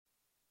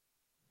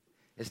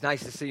It's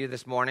nice to see you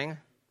this morning.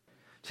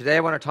 Today I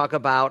want to talk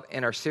about,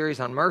 in our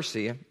series on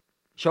mercy,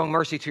 showing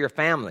mercy to your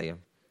family.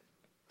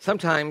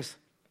 Sometimes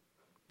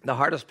the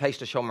hardest place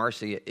to show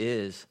mercy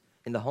is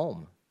in the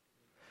home.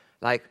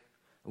 Like,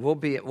 we'll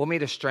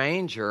meet a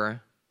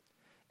stranger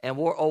and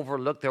we'll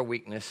overlook their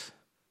weakness.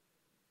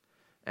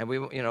 And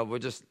we'll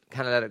just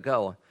kind of let it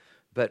go.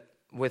 But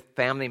with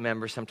family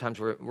members, sometimes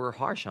we're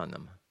harsh on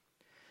them.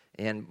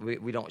 And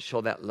we don't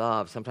show that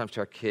love, sometimes to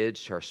our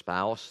kids, to our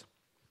spouse,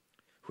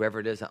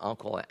 whoever it is, an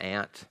uncle, an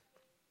aunt,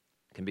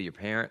 can be your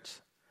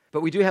parents.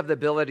 But we do have the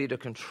ability to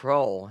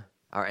control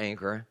our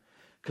anger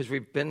because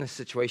we've been in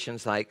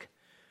situations like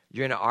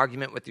you're in an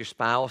argument with your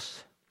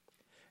spouse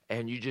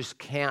and you just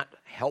can't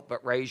help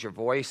but raise your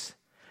voice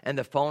and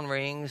the phone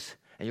rings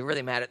and you're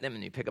really mad at them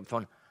and you pick up the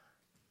phone.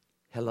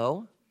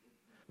 Hello?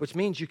 Which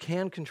means you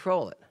can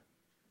control it.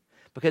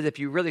 Because if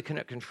you really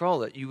couldn't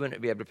control it, you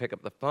wouldn't be able to pick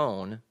up the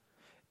phone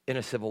in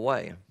a civil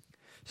way.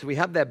 So we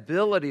have the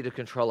ability to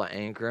control our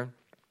anger,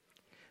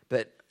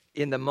 but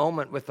in the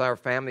moment with our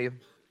family,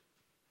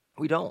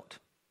 we don't.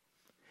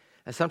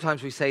 And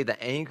sometimes we say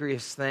the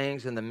angriest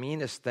things and the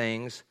meanest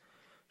things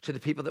to the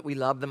people that we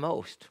love the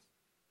most.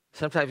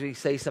 Sometimes we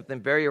say something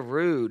very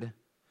rude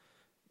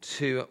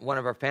to one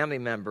of our family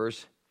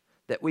members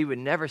that we would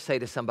never say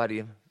to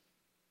somebody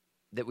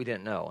that we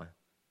didn't know.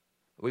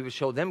 We would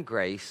show them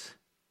grace,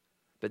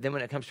 but then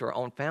when it comes to our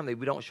own family,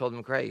 we don't show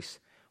them grace.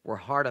 We're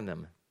hard on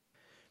them.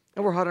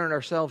 And we're hard on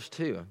ourselves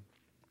too.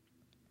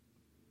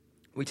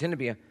 We tend to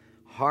be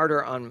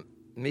harder on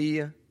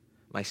me,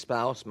 my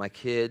spouse, my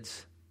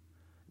kids,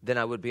 than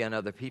I would be on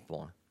other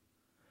people.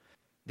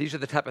 These are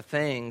the type of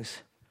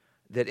things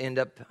that end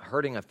up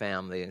hurting a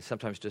family and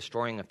sometimes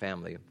destroying a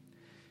family.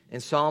 In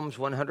Psalms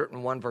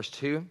 101, verse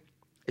 2,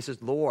 it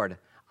says, Lord,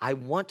 I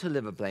want to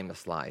live a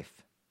blameless life,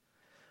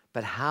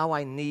 but how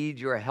I need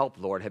your help,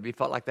 Lord. Have you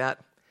felt like that?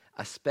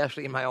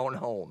 Especially in my own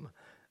home.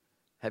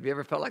 Have you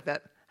ever felt like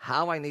that?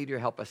 How I need your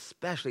help,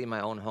 especially in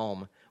my own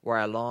home, where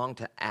I long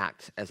to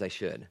act as I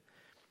should.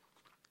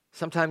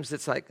 Sometimes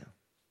it's like,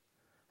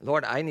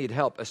 Lord, I need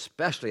help,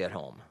 especially at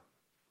home.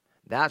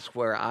 That's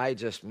where I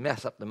just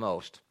mess up the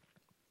most.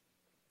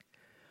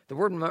 The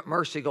word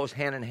mercy goes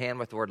hand in hand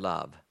with the word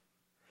love.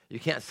 You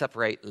can't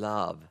separate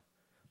love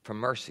from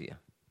mercy.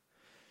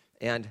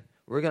 And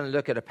we're going to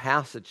look at a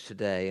passage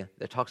today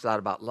that talks a lot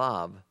about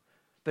love,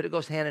 but it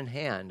goes hand in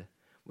hand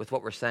with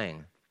what we're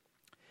saying.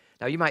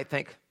 Now, you might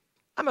think,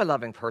 I'm a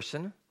loving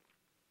person,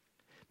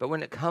 but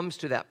when it comes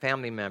to that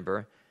family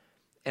member,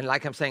 and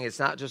like I'm saying, it's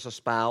not just a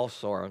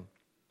spouse or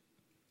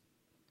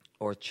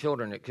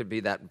children, it could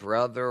be that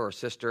brother or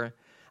sister.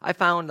 I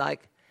found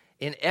like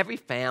in every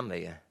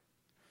family,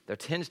 there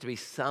tends to be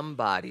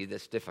somebody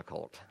that's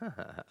difficult.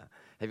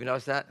 Have you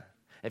noticed that?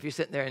 If you're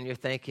sitting there and you're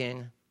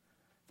thinking,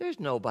 there's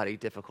nobody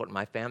difficult in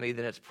my family,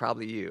 then it's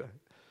probably you.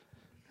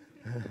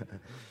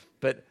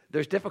 But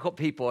there's difficult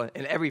people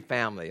in every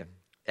family.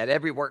 At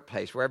every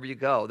workplace, wherever you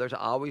go, there's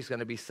always going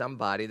to be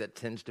somebody that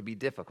tends to be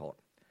difficult.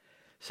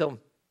 So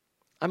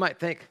I might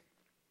think,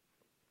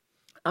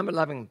 I'm a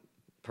loving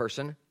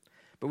person,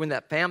 but when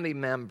that family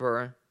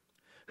member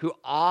who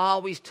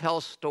always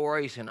tells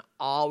stories and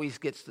always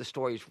gets the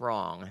stories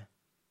wrong,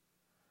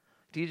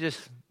 do you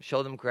just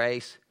show them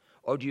grace,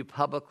 or do you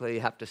publicly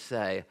have to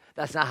say,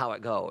 that's not how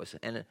it goes,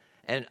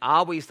 and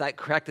always like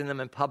correcting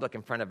them in public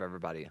in front of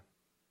everybody?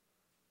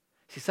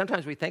 See,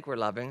 sometimes we think we're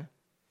loving,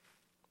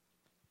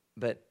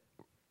 but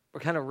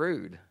we're kind of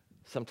rude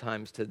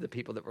sometimes to the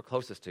people that we're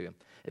closest to.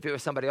 If it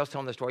was somebody else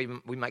telling the story,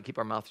 we might keep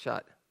our mouth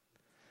shut.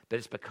 But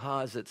it's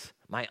because it's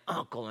my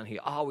uncle and he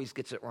always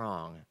gets it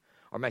wrong,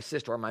 or my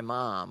sister or my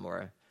mom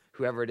or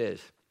whoever it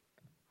is.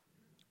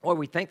 Or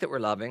we think that we're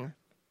loving,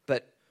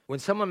 but when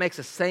someone makes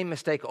the same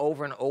mistake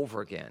over and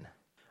over again,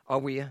 are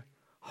we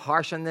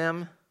harsh on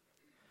them,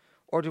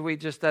 or do we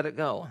just let it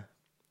go?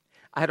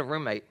 I had a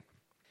roommate,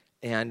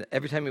 and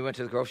every time we went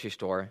to the grocery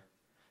store,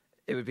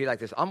 it would be like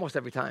this almost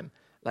every time.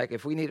 Like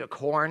if we needed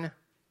corn,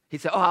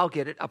 he'd say, oh, I'll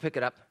get it. I'll pick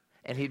it up.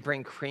 And he'd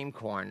bring cream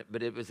corn,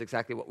 but it was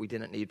exactly what we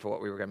didn't need for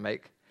what we were going to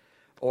make.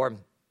 Or,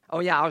 oh,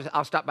 yeah,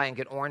 I'll stop by and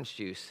get orange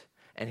juice.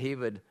 And he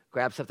would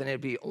grab something. It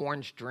would be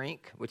orange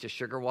drink, which is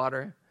sugar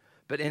water.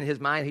 But in his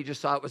mind, he just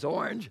saw it was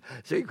orange,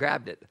 so he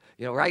grabbed it.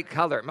 Right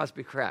color, it must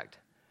be correct.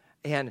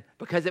 And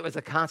because it was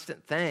a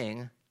constant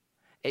thing,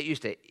 it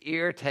used to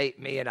irritate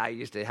me, and I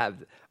used to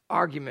have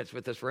arguments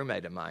with this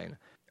roommate of mine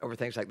over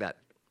things like that.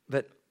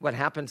 But what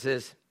happens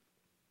is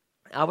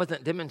I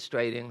wasn't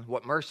demonstrating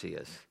what mercy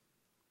is.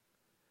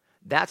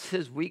 That's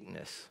his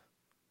weakness,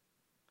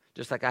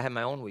 just like I have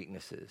my own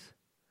weaknesses.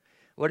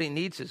 What he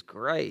needs is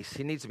grace.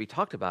 He needs to be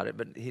talked about it,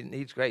 but he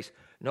needs grace.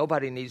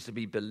 Nobody needs to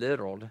be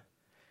belittled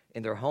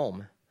in their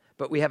home,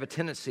 but we have a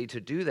tendency to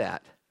do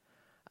that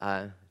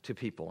to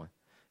people,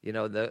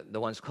 the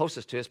ones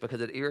closest to us,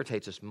 because it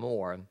irritates us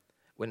more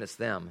when it's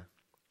them.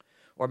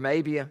 Or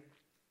maybe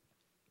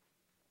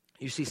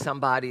you see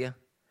somebody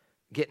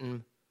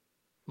getting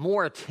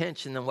more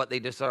attention than what they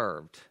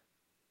deserved,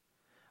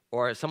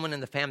 or someone in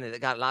the family that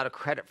got a lot of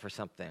credit for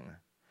something,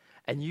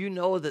 and you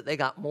know that they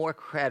got more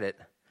credit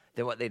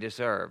than what they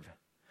deserve,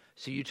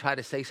 So you try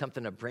to say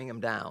something to bring them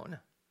down.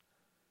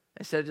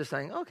 Instead of just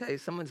saying, okay,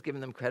 someone's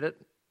giving them credit.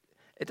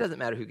 It doesn't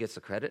matter who gets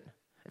the credit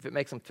if it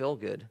makes them feel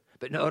good.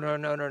 But no.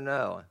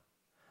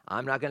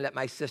 I'm not going to let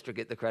my sister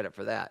get the credit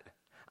for that.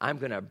 I'm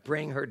going to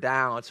bring her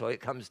down so it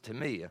comes to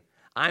me.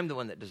 I'm the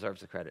one that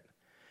deserves the credit.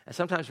 And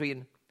sometimes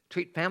we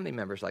treat family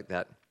members like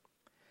that.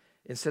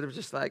 Instead of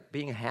just like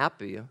being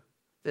happy,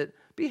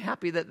 be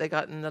happy that they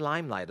got in the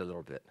limelight a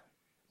little bit.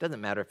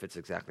 Doesn't matter if it's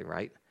exactly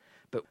right.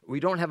 But we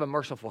don't have a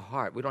merciful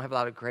heart. We don't have a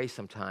lot of grace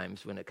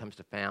sometimes when it comes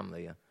to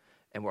family.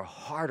 And we're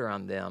harder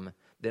on them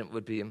than it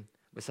would be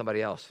with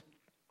somebody else.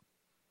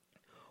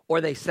 Or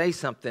they say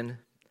something,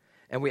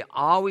 and we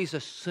always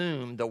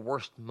assume the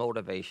worst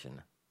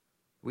motivation.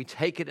 We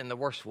take it in the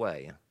worst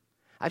way.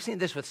 I've seen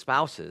this with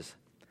spouses,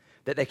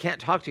 that they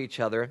can't talk to each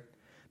other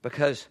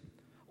because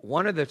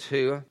one of the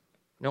two,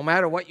 no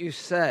matter what you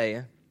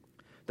say,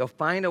 they'll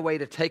find a way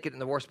to take it in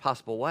the worst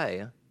possible way,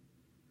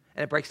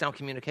 and it breaks down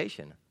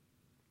communication.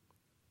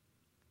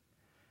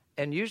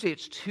 And usually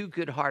it's two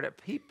good-hearted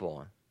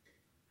people,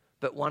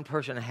 but one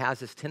person has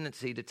this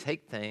tendency to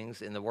take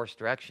things in the worst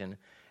direction,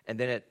 and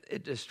then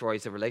it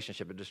destroys the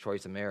relationship. It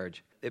destroys the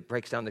marriage. It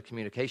breaks down the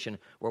communication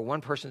where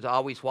one person's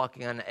always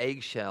walking on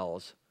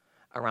eggshells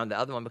around the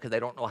other one because they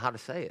don't know how to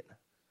say it.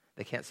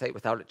 They can't say it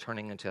without it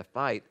turning into a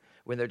fight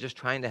when they're just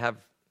trying to have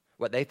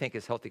what they think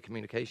is healthy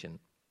communication.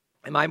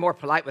 Am I more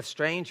polite with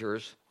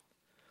strangers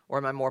or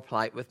am I more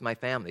polite with my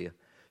family?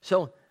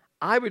 So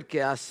I would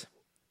guess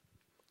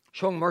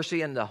showing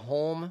mercy in the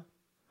home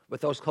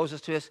with those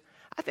closest to us,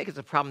 I think it's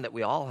a problem that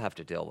we all have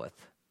to deal with.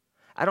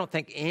 I don't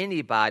think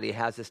anybody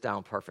has this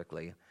down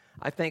perfectly.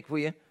 I think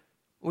we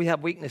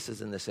have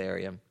weaknesses in this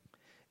area.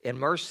 And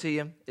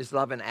mercy is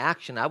love in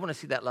action. I want to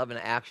see that love in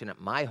action at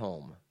my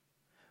home,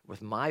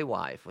 with my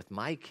wife, with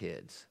my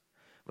kids,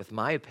 with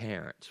my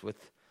parents,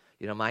 with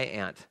my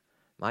aunt,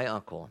 my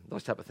uncle,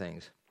 those type of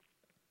things.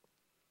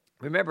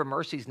 Remember,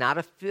 mercy is not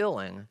a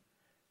feeling.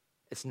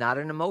 It's not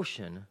an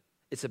emotion.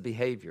 It's a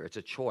behavior. It's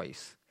a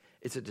choice.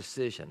 It's a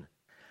decision.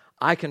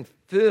 I can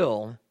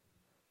feel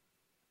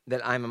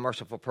that I'm a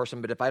merciful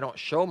person, but if I don't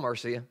show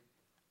mercy,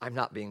 I'm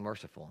not being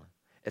merciful.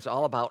 It's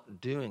all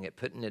about doing it,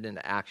 putting it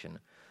into action.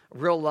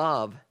 Real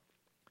love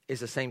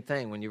is the same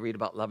thing when you read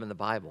about love in the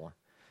Bible.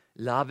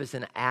 Love is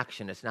an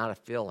action. It's not a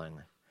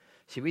feeling.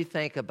 See, we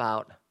think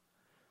about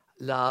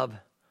love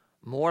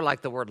more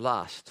like the word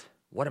lust.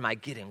 What am I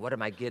getting? What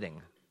am I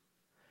getting?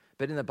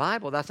 But in the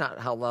Bible, that's not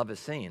how love is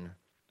seen.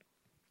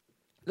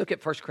 Look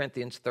at 1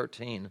 Corinthians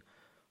 13,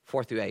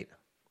 4 through 8.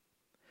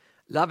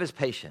 Love is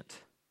patient.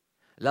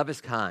 Love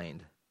is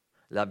kind.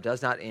 Love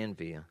does not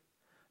envy.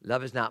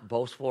 Love is not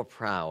boastful or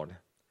proud.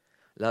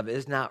 Love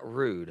is not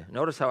rude.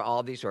 Notice how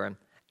all these are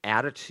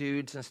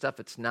attitudes and stuff.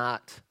 It's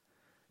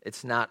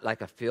not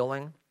like a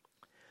feeling.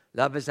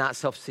 Love is not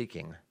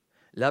self-seeking.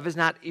 Love is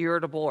not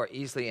irritable or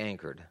easily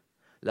angered.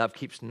 Love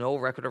keeps no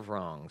record of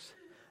wrongs.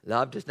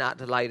 Love does not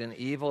delight in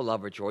evil.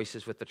 Love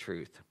rejoices with the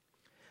truth.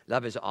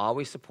 Love is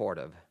always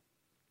supportive.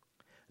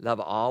 Love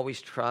always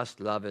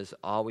trusts. Love is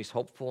always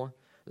hopeful.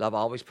 Love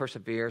always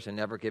perseveres and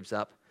never gives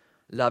up.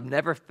 Love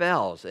never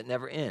fails. It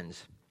never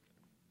ends.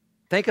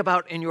 Think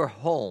about in your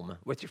home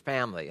with your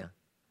family.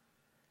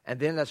 And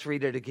then let's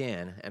read it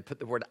again and put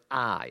the word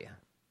I.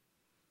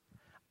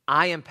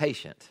 I am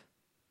patient.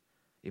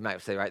 You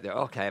might say right there,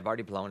 okay, I've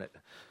already blown it.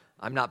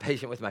 I'm not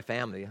patient with my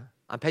family.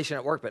 I'm patient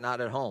at work, but not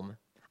at home.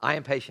 I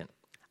am patient.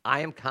 I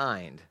am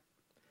kind.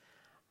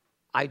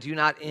 I do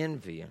not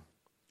envy.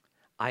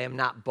 I am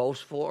not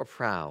boastful or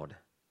proud.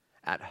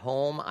 At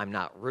home, I'm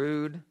not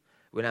rude.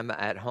 When I'm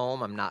at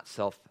home, I'm not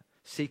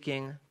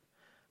self-seeking.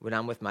 When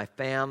I'm with my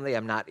family,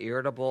 I'm not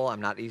irritable.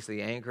 I'm not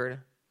easily angered.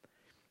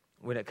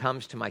 When it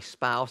comes to my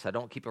spouse, I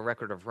don't keep a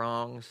record of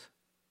wrongs.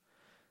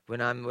 When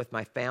I'm with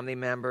my family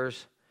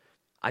members,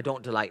 I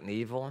don't delight in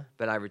evil,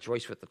 but I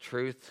rejoice with the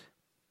truth.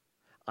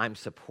 I'm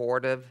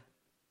supportive.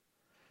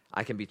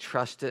 I can be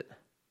trusted.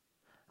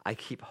 I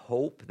keep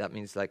hope. That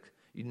means like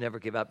you never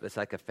give up. It's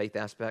like a faith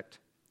aspect.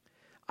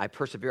 I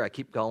persevere. I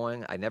keep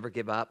going. I never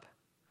give up.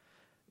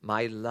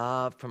 My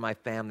love for my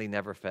family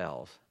never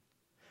fails.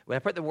 When I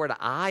put the word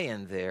I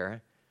in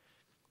there,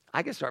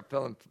 I can start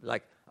feeling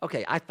like,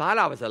 okay, I thought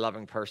I was a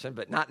loving person,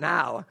 but not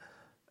now.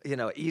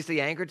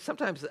 Easily angered.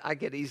 Sometimes I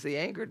get easily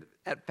angered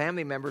at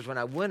family members when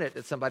I win it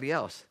at somebody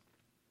else.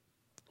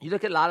 You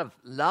look at a lot of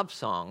love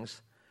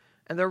songs,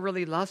 and they're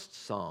really lust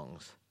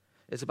songs.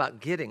 It's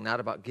about getting, not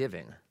about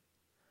giving.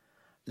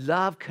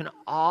 Love can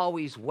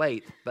always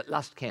wait, but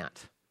lust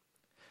can't.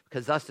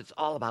 Because lust, it's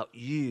all about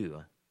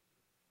you.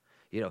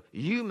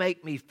 You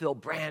make me feel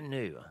brand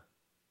new.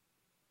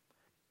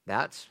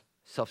 That's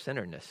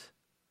self-centeredness.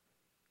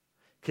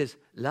 Because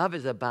love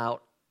is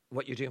about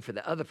what you're doing for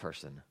the other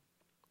person.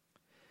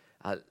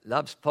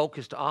 Love's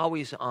focused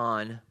always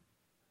on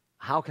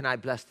how can I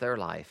bless their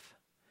life.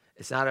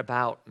 It's not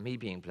about me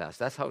being blessed.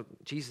 That's how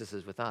Jesus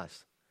is with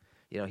us.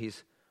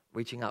 He's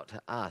reaching out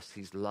to us.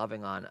 He's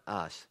loving on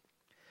us.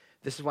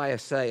 This is why I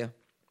say,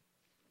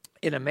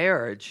 in a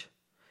marriage,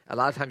 a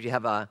lot of times you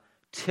have a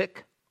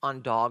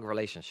tick-on-dog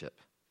relationship.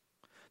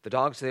 The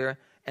dog's there,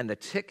 And the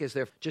tick is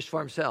there just for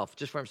himself,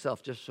 just for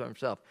himself, just for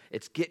himself.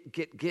 It's get,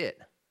 get, get.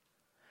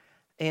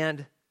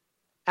 And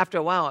after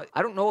a while,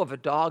 I don't know of a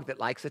dog that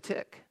likes a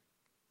tick.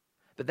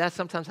 But that's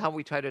sometimes how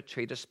we try to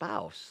treat a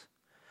spouse.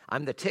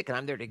 I'm the tick, and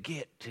I'm there to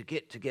get.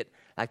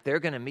 Like they're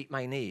going to meet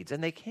my needs.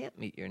 And they can't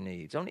meet your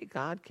needs. Only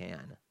God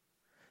can.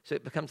 So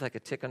it becomes like a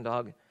tick and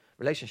dog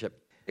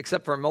relationship.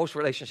 Except for most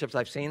relationships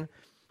I've seen,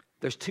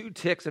 there's 2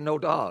 ticks and no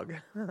dog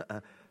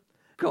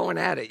going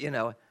at it,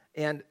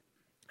 And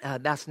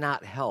that's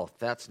not health.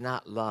 That's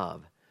not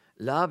love.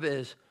 Love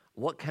is,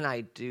 what can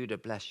I do to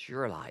bless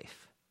your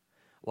life?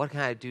 What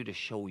can I do to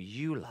show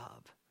you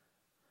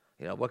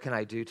love? What can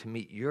I do to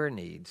meet your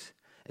needs?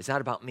 It's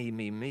not about me,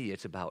 me, me.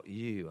 It's about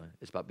you.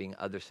 It's about being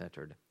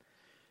other-centered.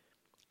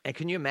 And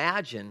can you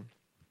imagine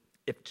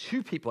if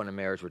 2 people in a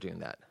marriage were doing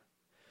that?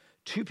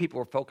 2 people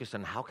were focused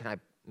on how can I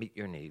meet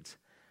your needs?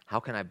 How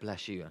can I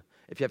bless you?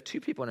 If you have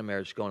 2 people in a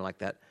marriage going like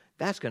that,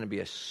 that's going to be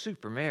a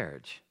super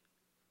marriage.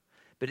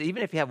 But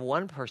even if you have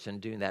one person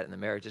doing that in the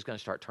marriage, it's going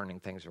to start turning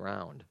things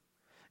around.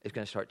 It's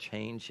going to start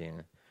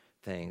changing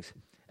things.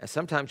 And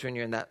sometimes when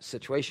you're in that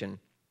situation,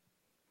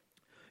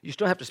 you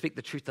still have to speak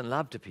the truth in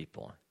love to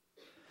people.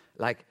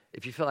 Like,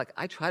 if you feel like,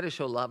 I try to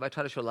show love,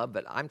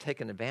 but I'm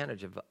taken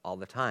advantage of all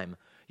the time,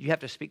 you have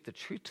to speak the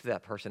truth to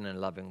that person in a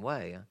loving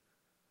way.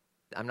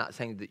 I'm not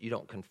saying that you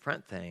don't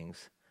confront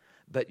things,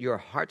 but your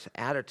heart's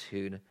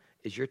attitude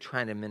is you're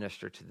trying to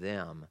minister to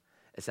them.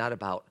 It's not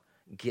about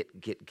get.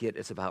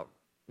 It's about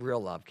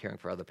real love, caring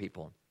for other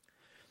people.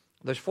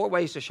 There's 4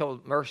 ways to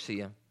show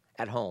mercy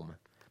at home.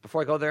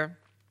 Before I go there,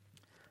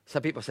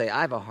 some people say,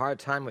 I have a hard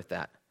time with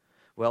that.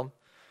 Well,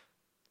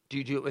 do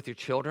you do it with your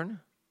children?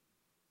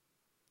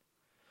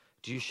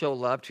 Do you show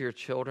love to your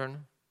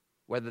children,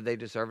 whether they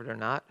deserve it or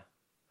not?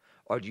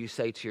 Or do you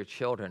say to your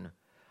children,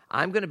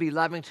 I'm going to be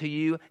loving to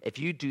you if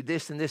you do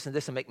this and this and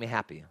this and make me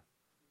happy?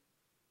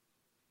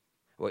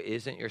 Well,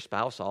 isn't your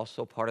spouse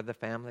also part of the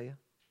family?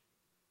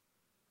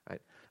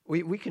 Right?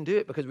 We can do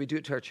it because we do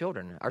it to our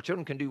children. Our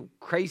children can do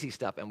crazy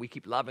stuff, and we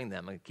keep loving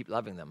them and keep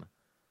loving them.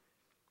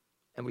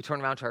 And we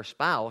turn around to our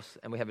spouse,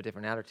 and we have a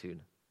different attitude.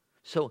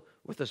 So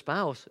with a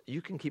spouse,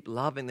 you can keep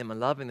loving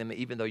them,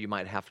 even though you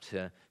might have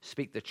to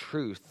speak the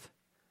truth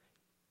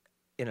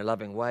in a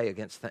loving way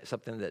against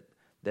something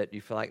that you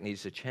feel like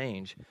needs to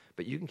change.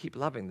 But you can keep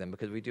loving them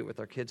because we do it with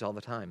our kids all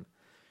the time.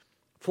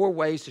 4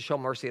 ways to show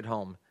mercy at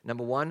home.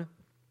 Number 1,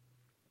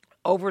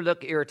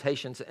 overlook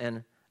irritations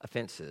and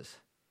offenses.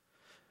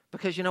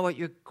 Because you know what?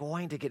 You're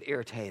going to get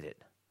irritated.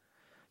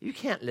 You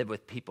can't live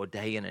with people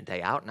day in and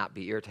day out and not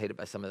be irritated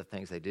by some of the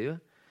things they do.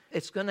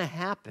 It's going to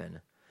happen.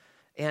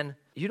 And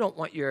you don't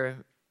want your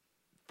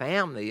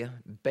family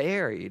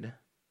buried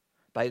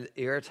by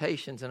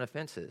irritations and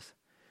offenses.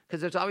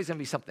 Because there's always going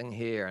to be something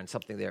here and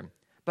something there.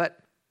 But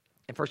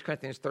in 1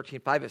 Corinthians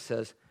 13:5, it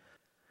says,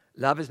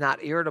 love is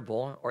not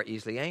irritable or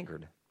easily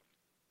angered.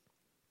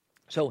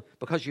 So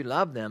because you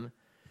love them,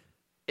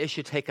 it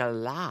should take a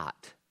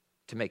lot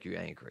to make you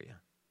angry.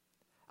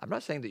 I'm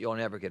not saying that you'll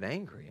never get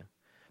angry,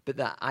 but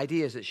the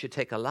idea is it should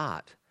take a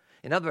lot.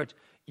 In other words,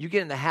 you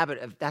get in the habit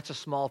of, that's a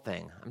small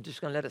thing. I'm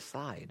just going to let it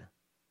slide.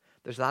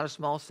 There's a lot of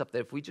small stuff that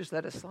if we just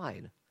let it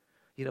slide,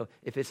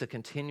 if it's a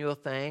continual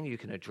thing, you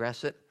can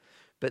address it.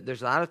 But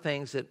there's a lot of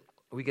things that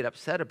we get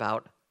upset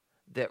about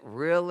that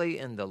really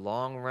in the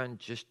long run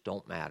just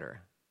don't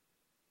matter.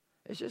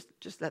 It's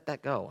just let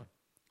that go.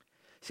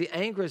 See,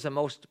 anger is the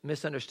most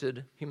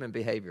misunderstood human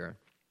behavior.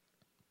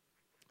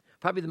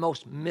 Probably the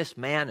most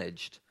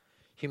mismanaged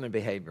human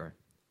behavior.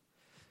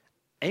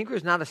 Anger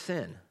is not a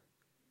sin.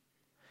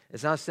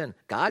 It's not a sin.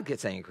 God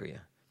gets angry.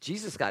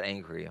 Jesus got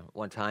angry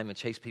one time and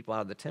chased people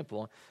out of the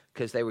temple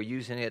because they were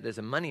using it as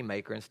a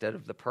moneymaker instead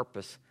of the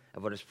purpose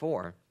of what it's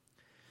for.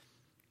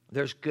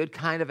 There's good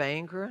kind of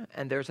anger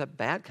and there's a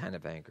bad kind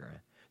of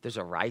anger. There's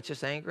a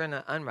righteous anger and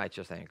an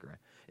unrighteous anger.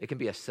 It can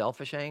be a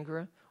selfish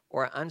anger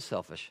or an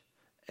unselfish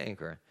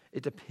anger.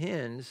 It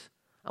depends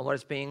on what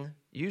it's being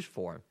used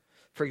for.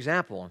 For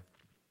example,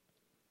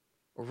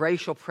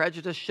 racial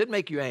prejudice should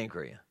make you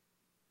angry.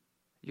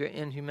 You're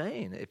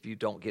inhumane if you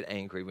don't get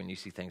angry when you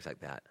see things like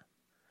that.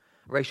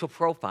 Racial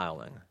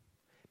profiling,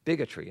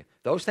 bigotry,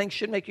 those things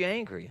should make you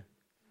angry.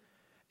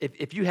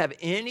 If you have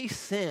any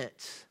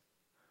sense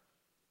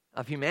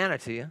of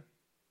humanity,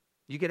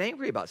 you get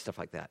angry about stuff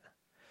like that.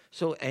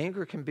 So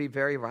anger can be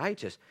very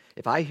righteous.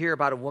 If I hear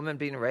about a woman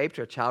being raped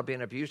or a child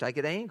being abused, I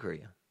get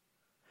angry.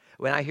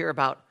 When I hear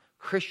about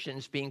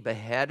Christians being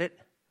beheaded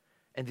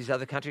in these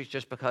other countries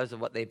just because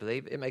of what they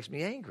believe, it makes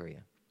me angry.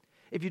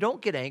 If you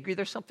don't get angry,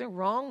 there's something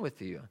wrong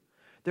with you.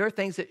 There are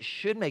things that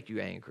should make you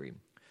angry.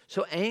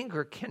 So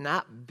anger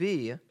cannot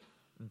be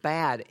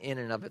bad in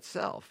and of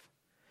itself.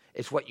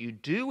 It's what you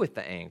do with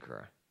the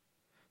anger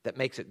that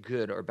makes it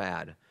good or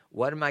bad.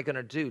 What am I going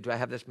to do? Do I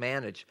have this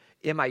managed?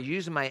 Am I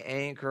using my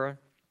anger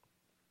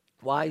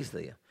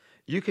wisely?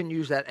 You can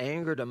use that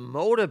anger to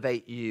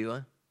motivate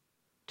you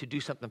to do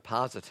something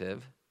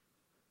positive,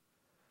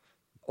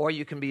 or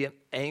you can be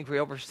angry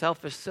over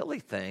selfish, silly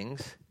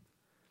things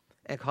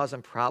and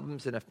causing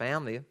problems in a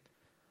family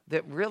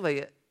that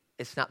really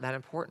it's not that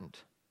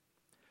important.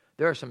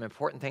 There are some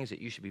important things that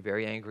you should be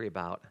very angry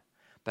about.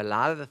 But a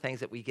lot of the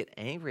things that we get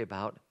angry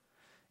about,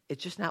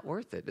 it's just not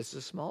worth it. This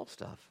is small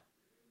stuff.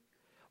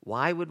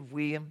 Why would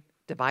we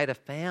divide a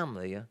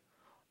family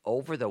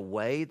over the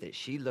way that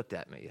she looked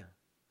at me?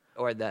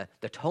 Or the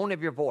tone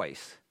of your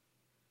voice?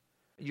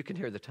 You can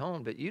hear the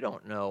tone, but you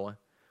don't know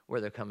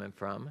where they're coming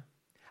from.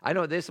 I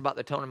know this about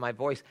the tone of my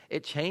voice.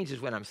 It changes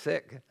when I'm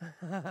sick.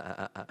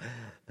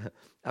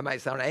 I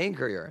might sound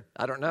angrier.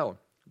 I don't know.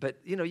 But,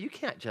 you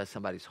can't judge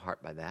somebody's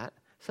heart by that.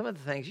 Some of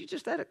the things, you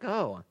just let it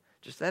go.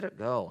 Just let it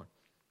go.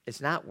 It's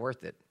not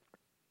worth it.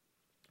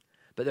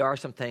 But there are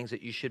some things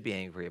that you should be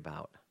angry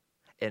about.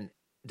 And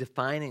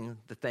defining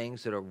the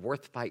things that are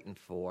worth fighting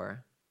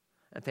for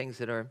and things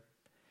that are,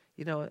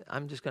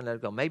 I'm just going to let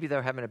it go. Maybe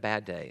they're having a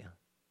bad day.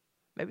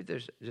 Maybe they're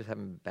just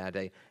having a bad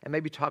day. And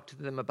maybe talk to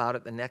them about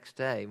it the next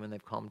day when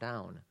they've calmed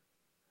down.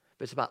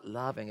 But it's about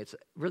loving. It's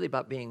really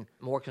about being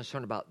more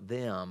concerned about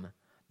them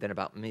than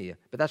about me.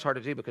 But that's hard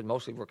to do because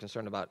mostly we're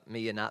concerned about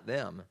me and not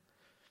them.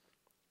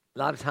 A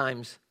lot of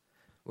times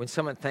when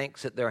someone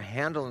thinks that they're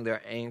handling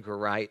their anger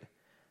right,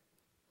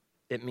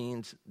 it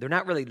means they're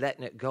not really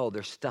letting it go.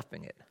 They're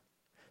stuffing it.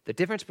 The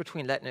difference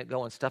between letting it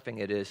go and stuffing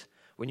it is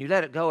when you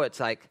let it go, it's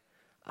like,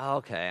 oh,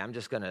 okay,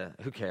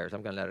 who cares?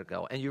 I'm going to let it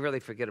go. And you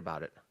really forget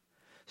about it.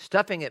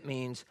 Stuffing it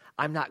means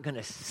I'm not going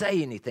to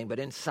say anything, but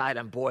inside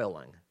I'm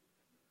boiling.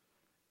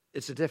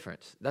 It's a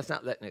difference. That's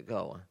not letting it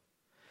go.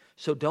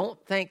 So don't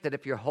think that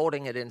if you're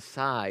holding it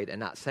inside and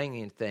not saying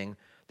anything,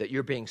 that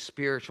you're being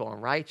spiritual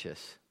and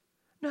righteous.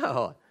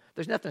 No,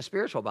 there's nothing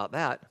spiritual about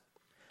that.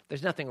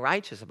 There's nothing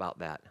righteous about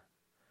that.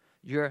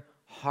 You're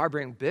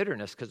harboring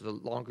bitterness because the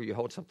longer you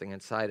hold something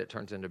inside, it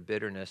turns into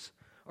bitterness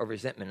or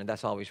resentment, and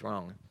that's always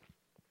wrong.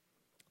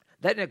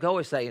 Letting it go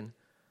is saying,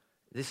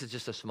 this is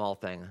just a small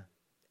thing.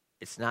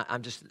 It's not,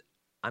 I'm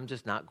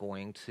just not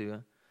going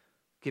to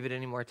give it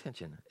any more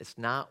attention. It's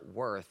not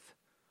worth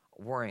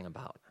worrying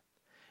about.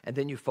 And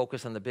then you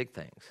focus on the big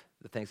things,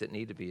 the things that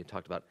need to be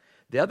talked about.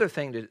 The other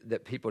thing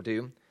that people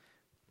do,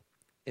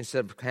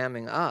 instead of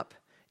clamming up,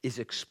 is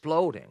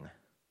exploding.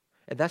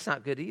 And that's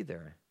not good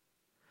either.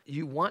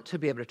 You want to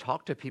be able to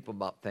talk to people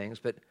about things,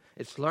 but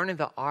it's learning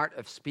the art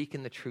of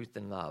speaking the truth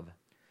in love.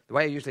 The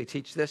way I usually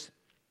teach this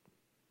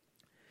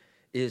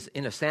is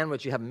in a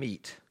sandwich you have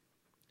meat,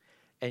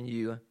 and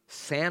you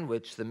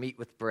sandwich the meat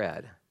with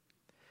bread.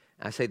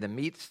 And I say the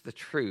meat's the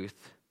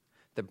truth,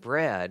 the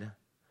bread,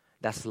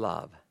 that's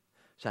love.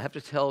 So I have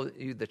to tell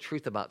you the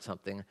truth about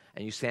something,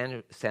 and you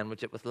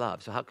sandwich it with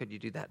love. So how could you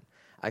do that?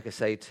 I could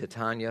say to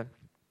Tanya,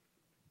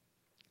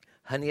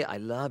 honey, I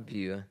love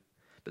you,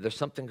 but there's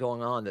something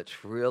going on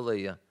that's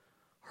really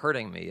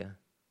hurting me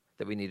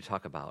that we need to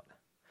talk about.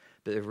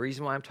 But the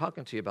reason why I'm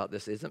talking to you about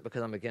this isn't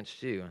because I'm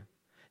against you.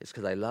 It's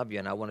because I love you,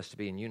 and I want us to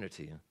be in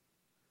unity.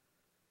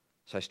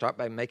 So I start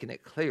by making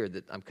it clear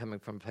that I'm coming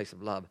from a place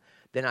of love.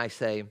 Then I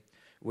say,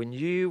 when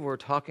you were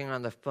talking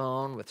on the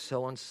phone with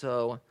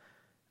so-and-so,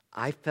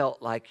 I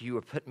felt like you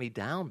were putting me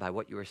down by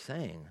what you were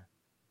saying.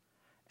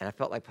 And I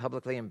felt like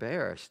publicly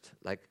embarrassed.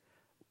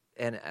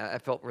 And I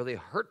felt really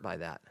hurt by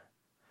that.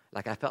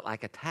 Like I felt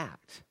like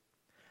attacked.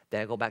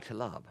 Then I go back to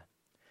love.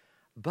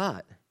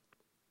 But,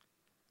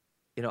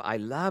 I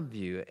love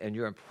you and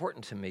you're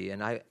important to me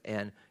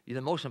and you're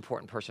the most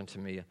important person to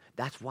me.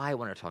 That's why I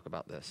want to talk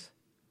about this.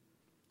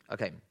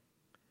 Okay.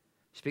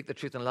 Speak the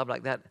truth in love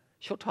like that.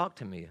 She'll talk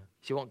to me.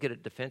 She won't get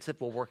it defensive.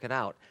 We'll work it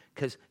out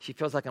because she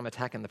feels like I'm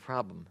attacking the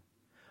problem.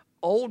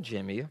 Old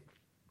Jimmy,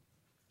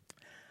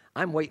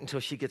 I'm waiting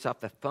until she gets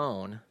off the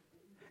phone.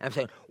 And I'm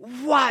saying,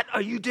 what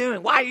are you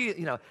doing? Why are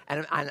you,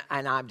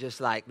 and I'm just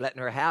like letting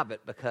her have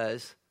it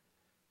because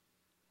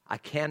I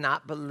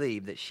cannot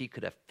believe that she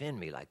could offend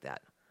me like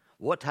that.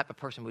 What type of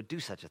person would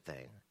do such a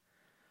thing?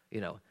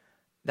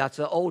 That's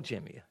the old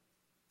Jimmy.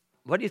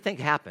 What do you think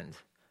happened?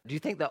 Do you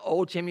think the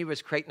old Jimmy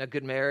was creating a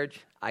good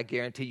marriage? I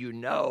guarantee you,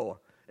 no,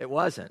 it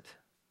wasn't.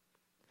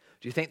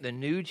 Do you think the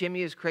new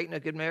Jimmy is creating a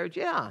good marriage?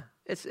 Yeah,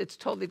 it's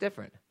totally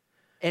different.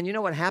 And you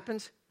know what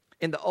happens?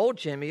 In the old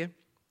Jimmy,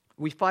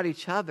 we fought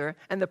each other,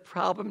 and the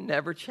problem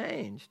never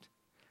changed.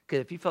 Because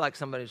if you feel like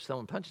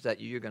someone punches at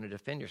you, you're going to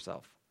defend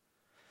yourself.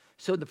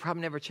 So the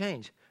problem never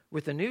changed.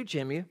 With the new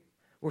Jimmy,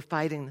 we're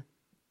fighting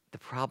the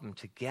problem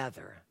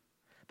together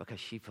because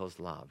she feels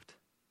loved.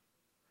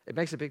 It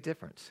makes a big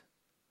difference.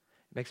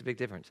 It makes a big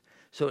difference.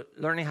 So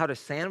learning how to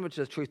sandwich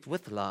the truth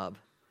with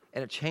love,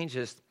 and it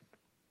changes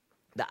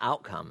the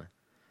outcome.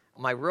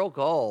 My real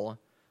goal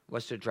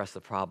was to address the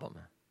problem.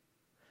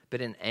 But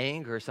in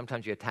anger,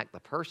 sometimes you attack the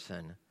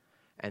person,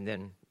 and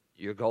then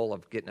your goal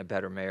of getting a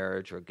better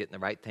marriage or getting the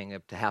right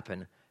thing to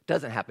happen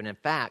doesn't happen. In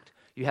fact,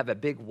 you have a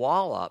big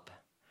wall up,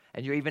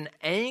 and you're even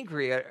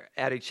angrier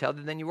at each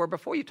other than you were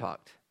before you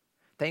talked.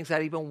 Things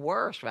got even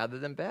worse rather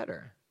than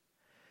better.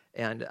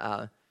 And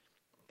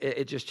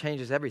it just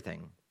changes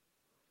everything.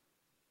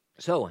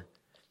 So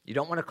you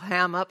don't want to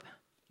clam up.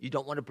 You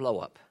don't want to blow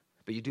up.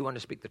 But you do want to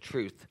speak the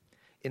truth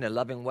in a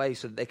loving way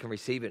so that they can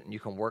receive it and you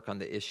can work on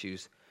the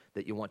issues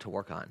that you want to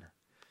work on.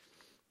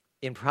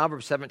 In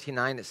Proverbs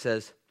 17:9, it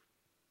says,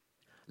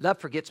 love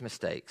forgets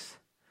mistakes.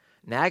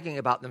 Nagging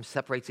about them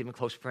separates even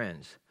close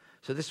friends.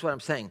 So this is what I'm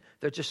saying.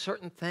 There are just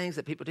certain things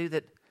that people do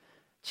that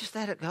just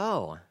let it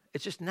go.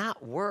 It's just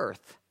not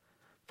worth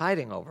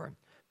fighting over.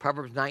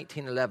 Proverbs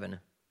 19:11,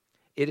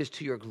 it is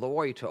to your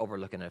glory to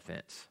overlook an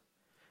offense.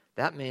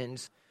 That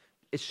means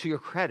it's to your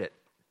credit.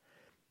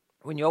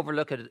 When you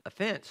overlook an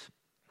offense,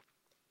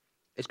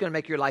 it's going to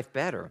make your life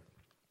better.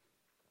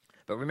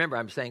 But remember,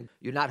 I'm saying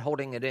you're not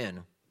holding it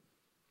in.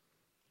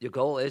 Your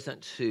goal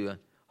isn't to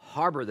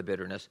harbor the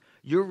bitterness.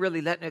 You're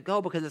really letting it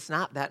go because it's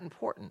not that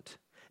important.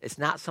 It's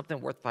not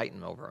something worth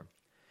fighting over.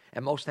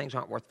 And most things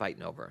aren't worth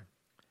fighting over.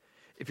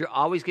 If you're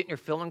always getting your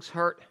feelings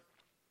hurt,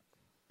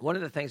 one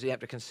of the things you have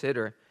to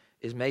consider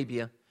is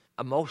maybe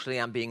emotionally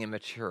I'm being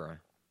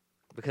immature.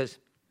 Because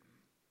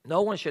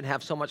no one should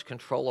have so much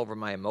control over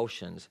my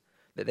emotions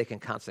that they can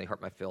constantly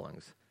hurt my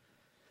feelings.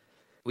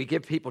 We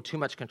give people too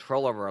much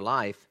control over our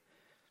life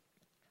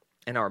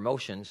and our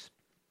emotions.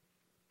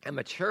 And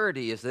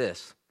maturity is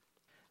this.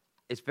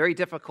 It's very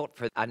difficult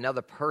for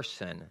another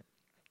person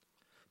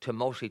to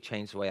emotionally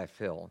change the way I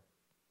feel.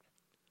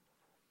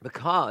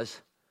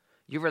 Because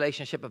your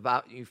relationship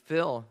about you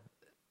feel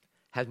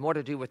has more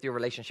to do with your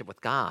relationship with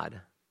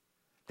God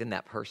than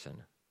that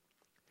person.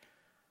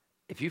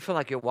 If you feel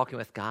like you're walking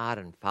with God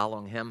and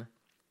following Him,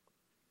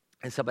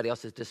 and somebody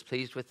else is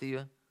displeased with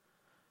you,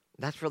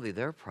 that's really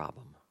their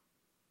problem.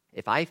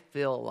 If I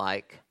feel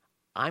like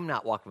I'm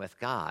not walking with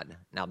God,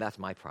 now that's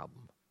my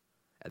problem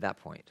at that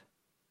point.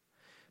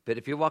 But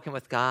if you're walking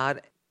with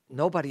God,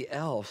 nobody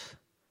else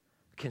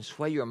can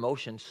sway your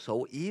emotions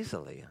so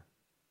easily.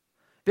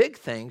 Big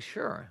things,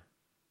 sure.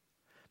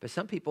 But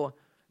some people,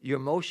 your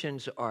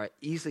emotions are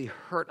easily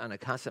hurt on a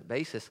constant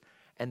basis,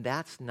 and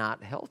that's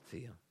not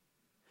healthy.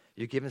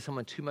 You're giving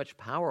someone too much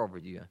power over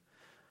you.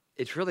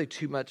 It's really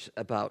too much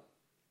about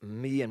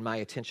me and my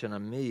attention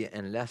on me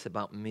and less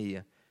about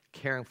me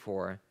caring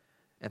for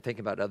and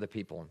thinking about other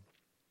people.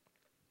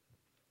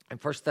 In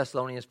 1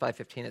 Thessalonians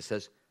 5:15, it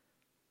says,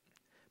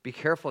 be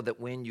careful that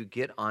when you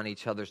get on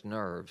each other's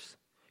nerves,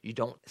 you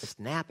don't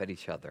snap at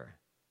each other.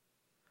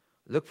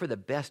 Look for the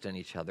best in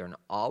each other and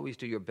always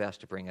do your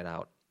best to bring it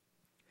out.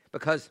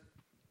 Because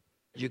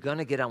you're going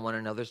to get on one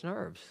another's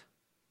nerves.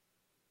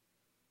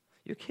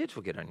 Your kids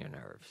will get on your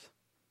nerves.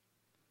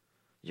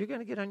 You're going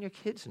to get on your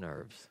kids'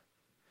 nerves.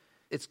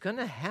 It's going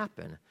to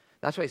happen.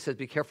 That's why it says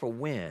be careful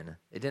when.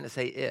 It didn't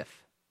say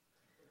if.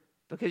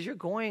 Because you're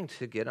going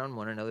to get on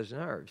one another's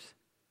nerves.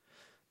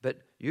 But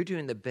you're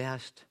doing the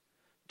best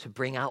to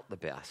bring out the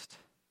best.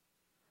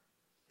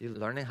 You're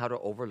learning how to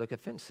overlook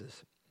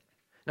offenses.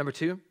 Number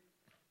 2,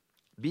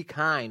 be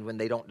kind when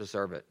they don't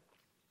deserve it.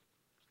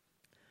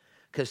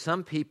 Because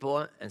some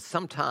people and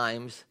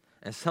sometimes,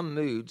 and some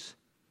moods,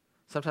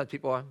 sometimes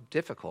people are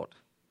difficult.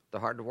 They're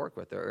hard to work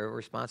with. They're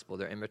irresponsible.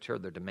 They're immature.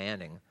 They're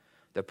demanding.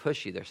 They're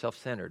pushy. They're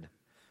self-centered.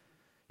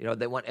 You know,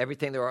 they want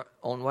everything their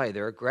own way.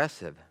 They're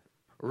aggressive,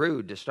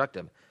 rude,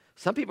 destructive.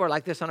 Some people are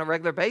like this on a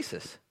regular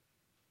basis.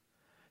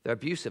 They're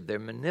abusive. They're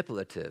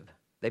manipulative.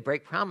 They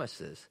break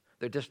promises.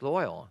 They're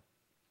disloyal.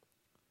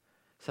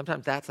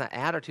 Sometimes that's an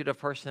attitude of a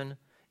person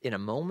in a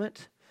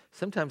moment.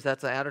 Sometimes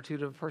that's an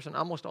attitude of a person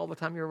almost all the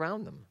time you're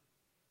around them.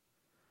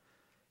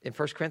 In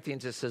 1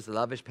 Corinthians, it says,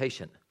 love is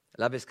patient.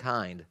 Love is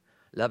kind.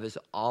 Love is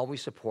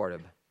always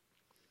supportive.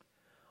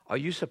 Are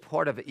you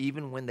supportive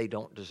even when they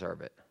don't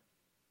deserve it?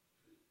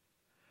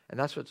 And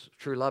that's what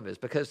true love is.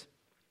 Because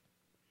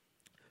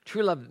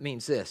true love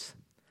means this.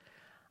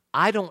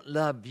 I don't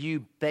love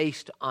you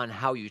based on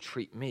how you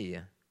treat me.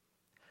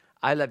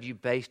 I love you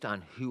based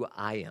on who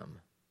I am.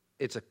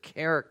 It's a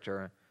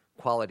character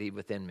quality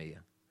within me.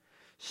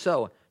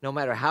 So, no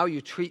matter how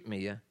you treat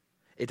me,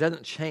 it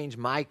doesn't change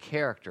my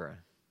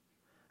character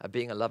of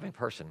being a loving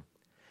person.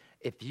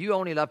 If you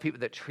only love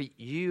people that treat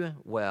you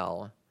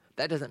well,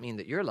 that doesn't mean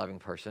that you're a loving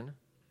person.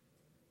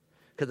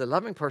 Because the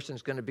loving person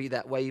is going to be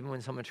that way even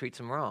when someone treats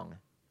them wrong.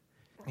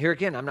 Here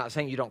again, I'm not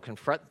saying you don't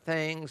confront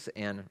things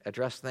and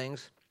address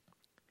things,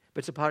 but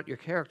it's about your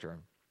character.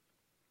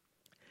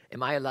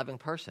 Am I a loving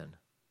person?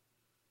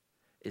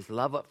 Is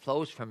love what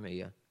flows from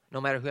me,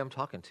 no matter who I'm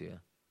talking to?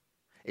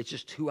 It's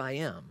just who I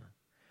am.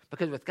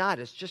 Because with God,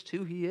 it's just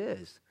who He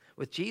is.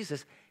 With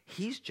Jesus,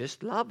 He's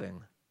just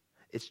loving.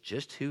 It's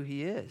just who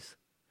He is.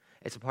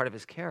 It's a part of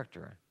His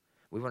character.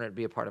 We want it to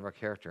be a part of our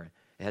character.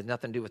 It has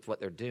nothing to do with what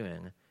they're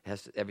doing. It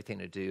has everything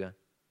to do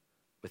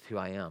with who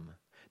I am.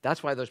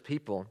 That's why those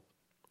people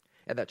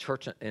at that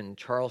church in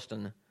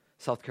Charleston,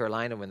 South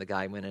Carolina, when the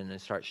guy went in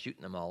and started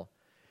shooting them all,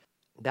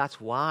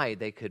 that's why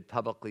they could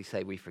publicly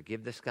say, we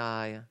forgive this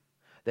guy.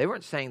 They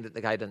weren't saying that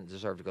the guy doesn't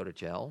deserve to go to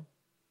jail,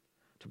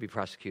 to be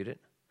prosecuted,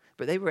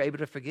 but they were able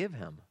to forgive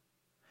him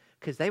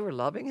because they were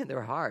loving in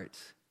their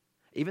hearts.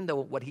 Even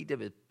though what he did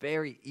was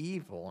very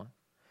evil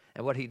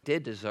and what he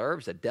did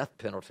deserves a death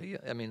penalty.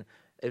 I mean,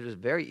 it was a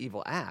very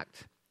evil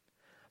act,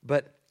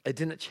 but it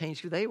didn't change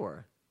who they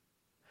were.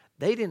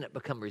 They didn't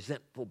become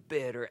resentful,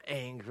 bitter,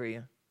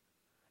 angry.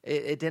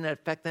 It didn't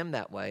affect them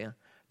that way.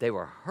 They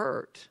were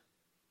hurt,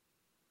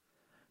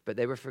 but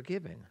they were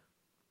forgiving.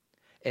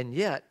 And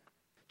yet,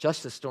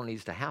 justice still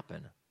needs to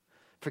happen.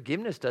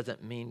 Forgiveness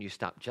doesn't mean you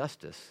stop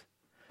justice.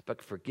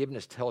 but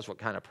forgiveness tells what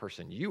kind of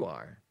person you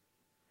are.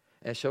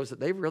 And it shows that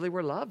they really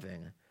were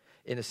loving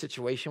in a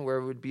situation where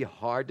it would be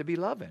hard to be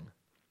loving.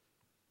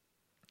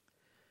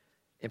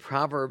 In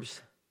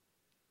Proverbs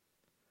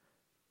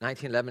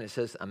 19:11, it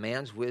says, a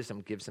man's wisdom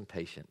gives him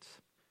patience.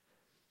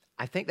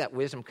 I think that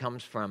wisdom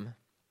comes from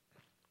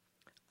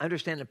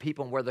understanding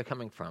people and where they're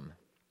coming from.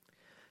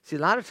 See, a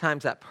lot of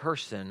times that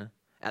person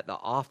at the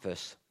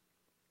office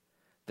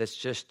that's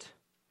just,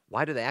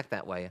 why do they act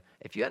that way?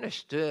 If you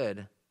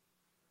understood,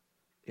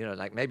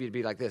 like maybe it'd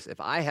be like this.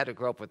 If I had to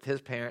grow up with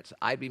his parents,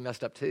 I'd be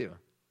messed up too.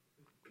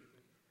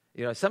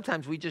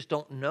 Sometimes we just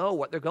don't know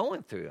what they're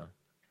going through.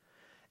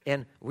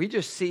 And we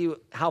just see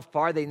how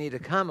far they need to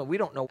come, and we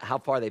don't know how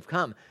far they've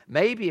come.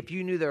 Maybe if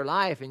you knew their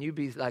life, and you'd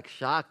be like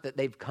shocked that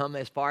they've come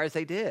as far as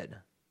they did.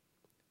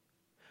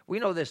 We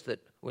know this, that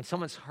when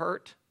someone's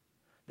hurt,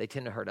 they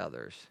tend to hurt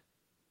others.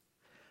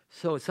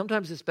 So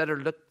sometimes it's better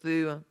to look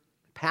through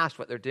past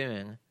what they're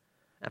doing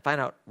and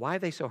find out, why are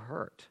they so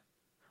hurt?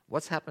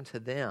 What's happened to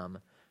them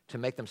to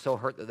make them so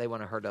hurt that they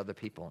want to hurt other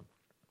people?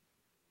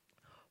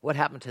 What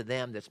happened to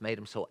them that's made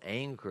them so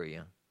angry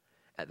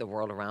at the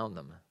world around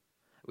them?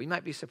 We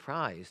might be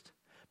surprised,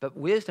 but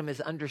wisdom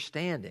is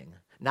understanding,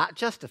 not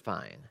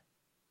justifying,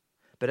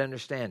 but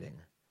understanding.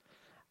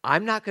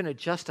 I'm not going to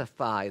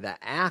justify the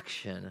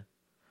action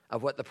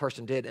of what the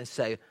person did and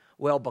say,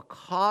 well,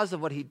 because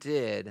of what he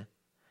did,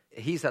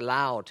 he's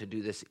allowed to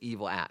do this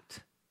evil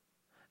act.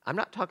 I'm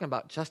not talking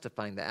about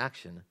justifying the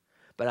action,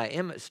 but I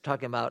am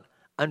talking about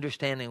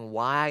understanding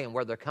why and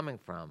where they're coming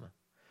from.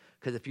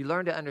 Because if you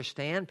learn to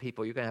understand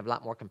people, you're going to have a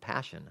lot more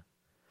compassion.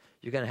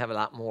 You're going to have a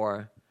lot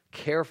more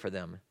care for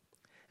them.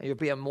 And you'll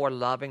be a more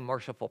loving,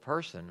 merciful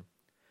person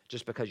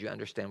just because you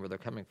understand where they're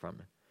coming from.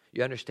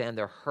 You understand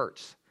their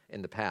hurts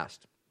in the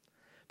past.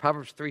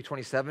 Proverbs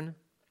 3:27,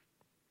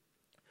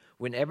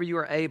 whenever you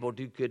are able,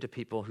 do good to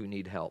people who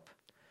need help.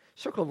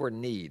 Circle the word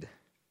need.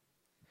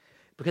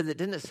 Because it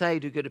didn't say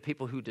do good to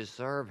people who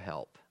deserve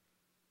help.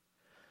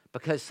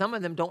 Because some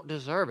of them don't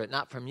deserve it,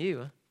 not from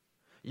you.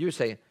 You would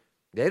say,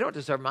 they don't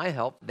deserve my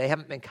help. They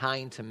haven't been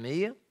kind to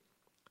me.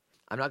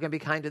 I'm not going to be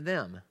kind to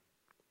them.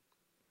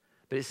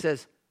 But it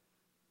says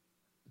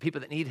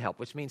people that need help,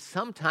 which means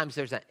sometimes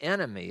there's an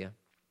enemy,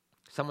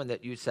 someone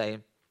that you say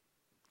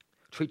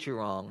treat you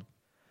wrong.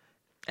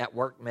 At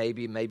work,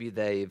 maybe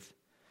they've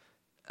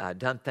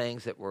done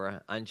things that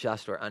were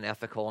unjust or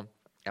unethical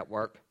at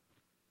work.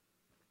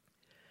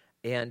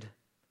 And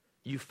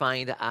you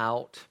find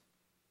out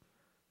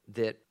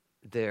that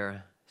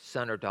their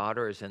son or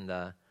daughter is in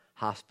the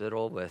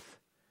hospital with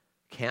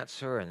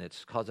cancer and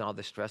it's causing all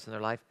this stress in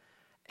their life.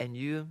 And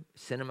you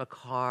send them a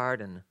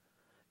card and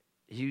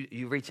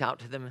you reach out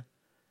to them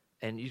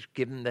and you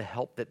give them the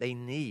help that they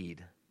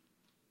need,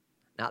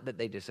 not that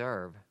they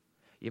deserve.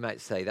 You might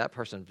say, that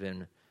person's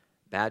been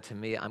bad to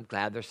me. I'm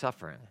glad they're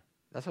suffering.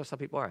 That's how some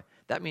people are.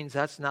 That means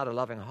that's not a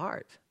loving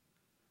heart,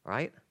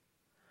 right?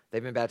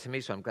 They've been bad to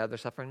me, so I'm glad they're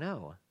suffering.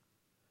 No.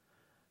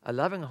 A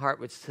loving heart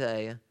would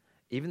say,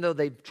 even though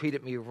they've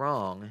treated me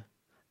wrong,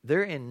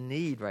 they're in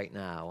need right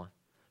now,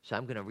 so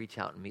I'm going to reach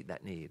out and meet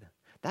that need.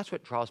 That's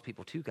what draws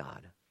people to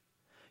God.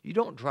 You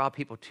don't draw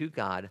people to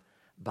God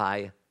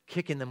by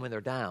kicking them when they're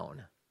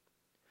down.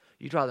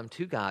 You draw them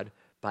to God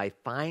by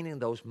finding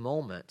those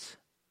moments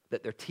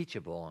that they're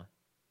teachable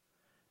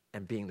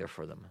and being there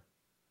for them.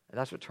 And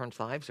that's what turns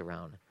lives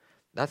around.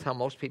 That's how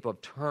most people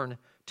have turned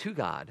to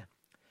God.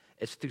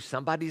 It's through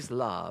somebody's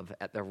love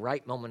at the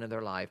right moment in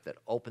their life that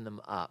opened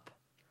them up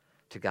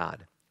to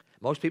God.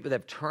 Most people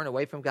that have turned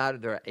away from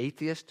God, they're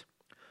atheists,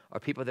 or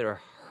people that are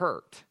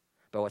hurt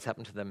by what's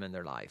happened to them in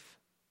their life.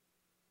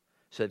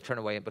 So they've turned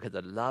away because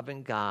the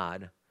loving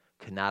God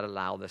could not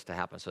allow this to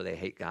happen, so they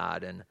hate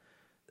God, and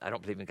I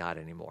don't believe in God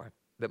anymore.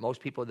 But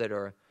most people that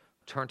are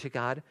turned to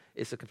God,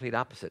 it's the complete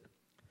opposite.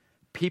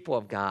 People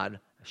of God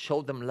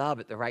showed them love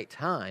at the right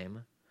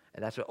time,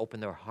 and that's what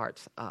opened their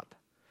hearts up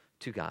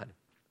to God.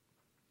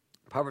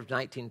 Proverbs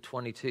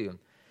 19:22,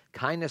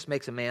 kindness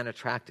makes a man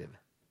attractive.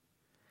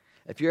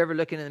 If you're ever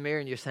looking in the mirror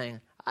and you're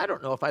saying, I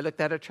don't know if I look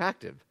that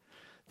attractive,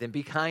 then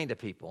be kind to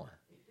people.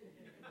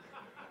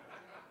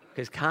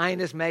 Because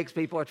kindness makes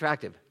people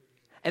attractive.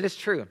 And it's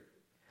true.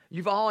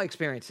 You've all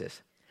experienced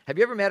this. Have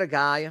you ever met a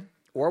guy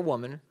or a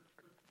woman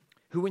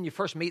who, when you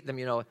first meet them,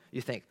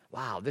 you think,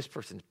 wow, this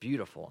person's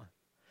beautiful.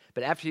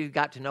 But after you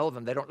got to know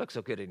them, they don't look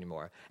so good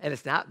anymore. And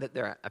it's not that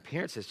their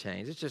appearance has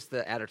changed. It's just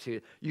the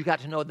attitude. You got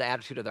to know the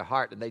attitude of their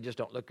heart, and they just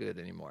don't look good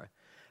anymore.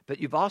 But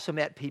you've also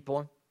met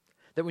people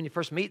that when you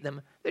first meet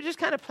them, they're just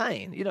kind of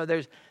plain.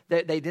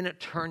 They didn't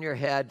turn your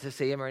head to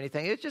see them or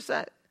anything. It's just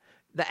that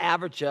the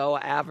average Joe,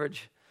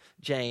 average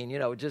Jane,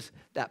 just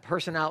that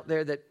person out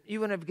there that you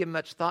wouldn't have given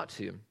much thought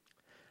to.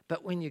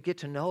 But when you get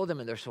to know them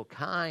and they're so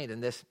kind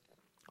and this,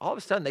 all of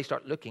a sudden they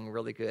start looking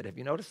really good. Have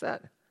you noticed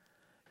that?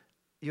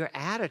 Your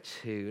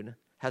attitude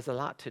has a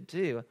lot to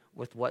do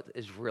with what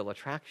is real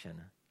attraction.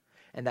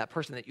 And that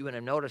person that you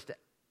wouldn't have noticed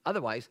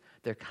otherwise,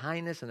 their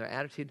kindness and their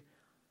attitude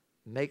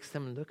makes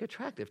them look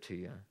attractive to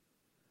you.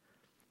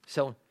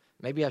 So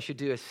maybe I should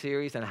do a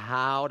series on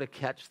how to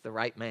catch the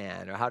right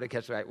man or how to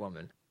catch the right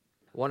woman.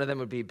 One of them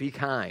would be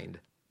kind.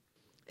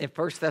 In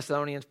 1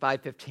 Thessalonians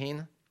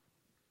 5:15,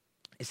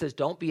 it says,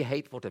 don't be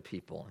hateful to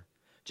people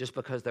just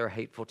because they're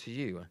hateful to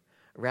you.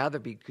 Rather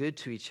be good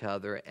to each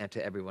other and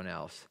to everyone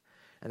else.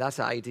 And that's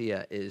the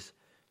idea, is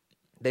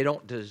they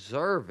don't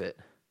deserve it,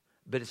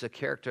 but it's a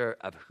character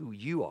of who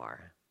you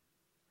are.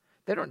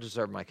 They don't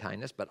deserve my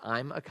kindness, but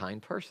I'm a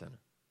kind person.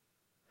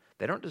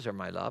 They don't deserve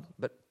my love,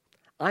 but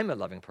I'm a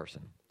loving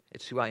person.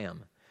 It's who I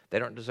am. They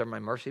don't deserve my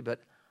mercy, but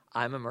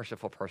I'm a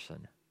merciful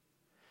person.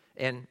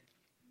 And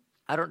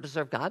I don't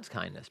deserve God's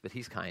kindness, but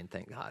he's kind,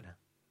 thank God.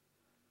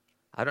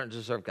 I don't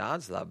deserve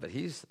God's love, but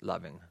he's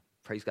loving.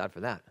 Praise God for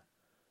that.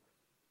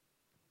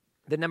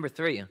 Then number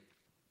 3,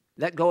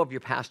 let go of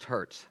your past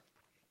hurts.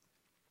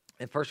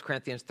 In 1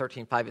 Corinthians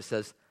 13:5, it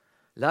says,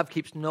 love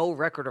keeps no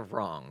record of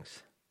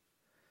wrongs.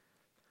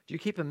 Do you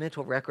keep a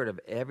mental record of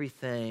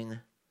everything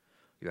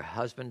your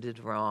husband did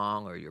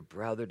wrong, or your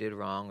brother did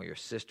wrong, or your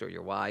sister, or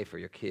your wife, or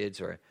your kids,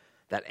 or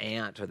that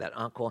aunt, or that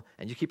uncle,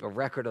 and you keep a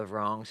record of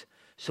wrongs?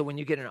 So when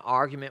you get in an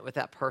argument with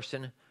that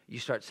person, you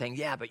start saying,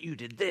 yeah, but you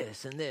did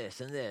this, and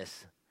this, and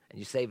this, and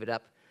you save it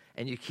up,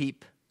 and you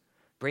keep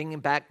bringing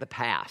back the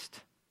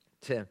past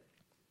to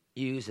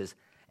use as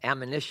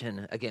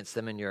ammunition against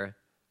them in your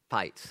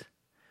fights.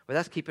 Well,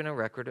 that's keeping a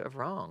record of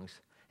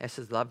wrongs. And it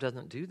says love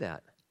doesn't do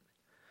that.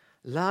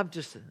 Love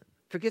just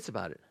forgets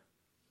about it.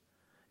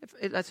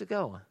 It lets it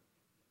go.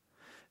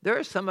 There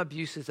are some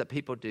abuses that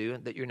people do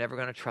that you're never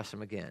going to trust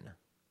them again.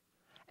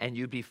 And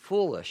you'd be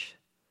foolish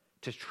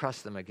to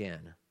trust them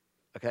again.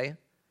 Okay?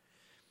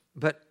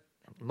 But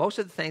most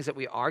of the things that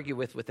we argue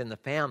with within the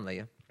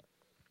family,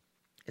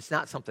 it's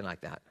not something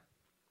like that.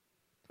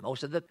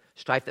 Most of the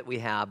strife that we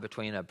have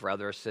between a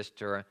brother or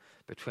sister,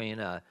 between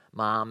a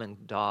mom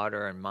and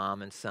daughter, and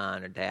mom and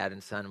son, or dad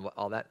and son,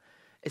 all that,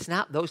 it's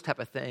not those type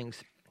of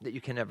things that you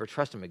can never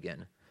trust them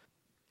again.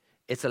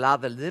 It's a lot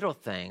of the little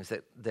things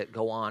that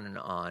go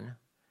on,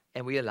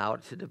 and we allow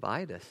it to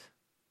divide us.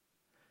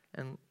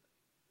 And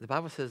the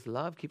Bible says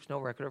love keeps no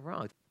record of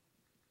wrongs.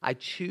 I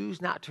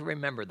choose not to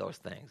remember those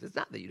things. It's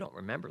not that you don't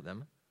remember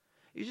them.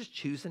 You're just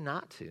choosing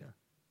not to.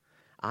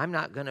 I'm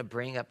not going to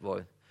bring up,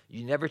 well,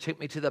 you never took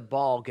me to the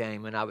ball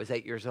game when I was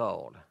 8 years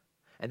old.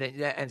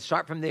 And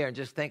start from there and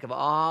just think of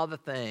all the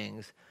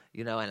things,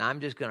 and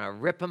I'm just going to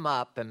rip him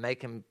up and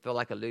make him feel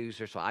like a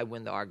loser so I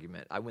win the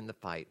argument, I win the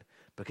fight.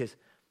 Because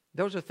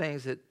those are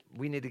things that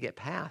we need to get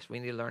past. We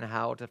need to learn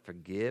how to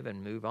forgive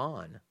and move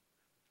on.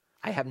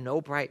 I have no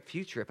bright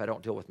future if I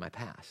don't deal with my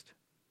past.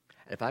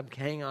 And if I'm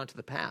hanging on to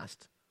the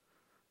past,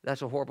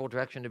 that's a horrible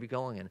direction to be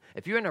going in.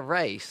 If you're in a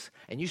race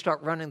and you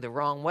start running the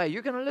wrong way,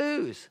 you're going to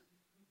lose.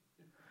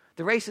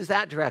 The race is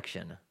that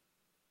direction.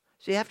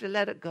 So you have to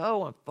let it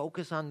go and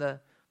focus on the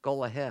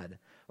goal ahead,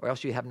 or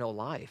else you have no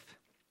life.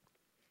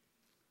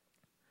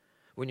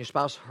 When your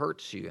spouse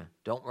hurts you,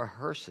 don't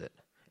rehearse it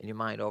in your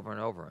mind over and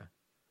over.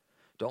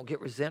 Don't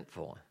get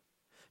resentful.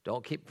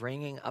 Don't keep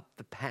bringing up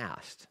the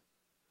past.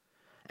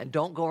 And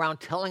don't go around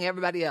telling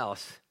everybody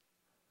else,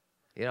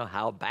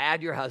 how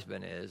bad your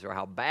husband is or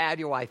how bad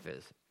your wife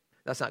is.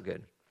 That's not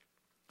good.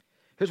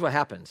 Here's what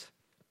happens.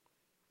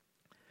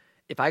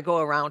 If I go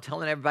around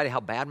telling everybody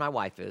how bad my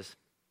wife is,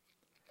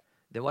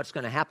 then what's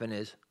going to happen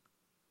is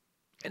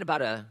in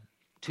about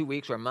 2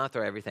 weeks or a month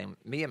or everything,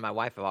 me and my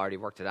wife have already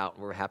worked it out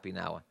and we're happy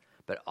now.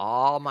 But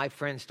all my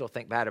friends still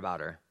think bad about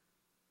her.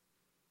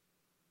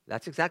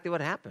 That's exactly what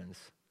happens.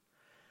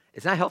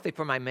 It's not healthy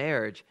for my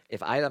marriage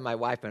if I love my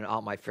wife and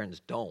all my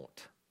friends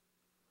don't.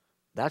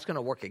 That's going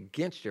to work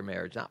against your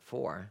marriage, not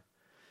for.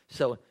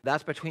 So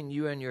that's between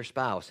you and your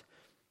spouse.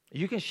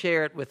 You can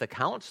share it with a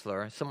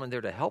counselor, someone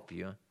there to help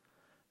you,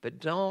 but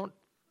don't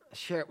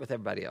share it with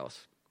everybody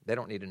else. They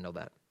don't need to know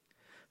that.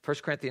 1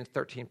 Corinthians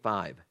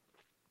 13:5.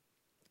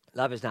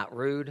 Love is not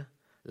rude.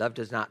 Love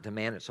does not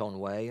demand its own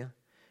way.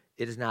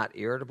 It is not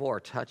irritable or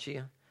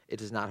touchy. It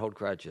does not hold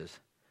grudges.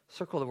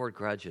 Circle the word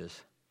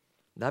grudges.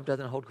 Love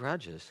doesn't hold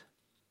grudges.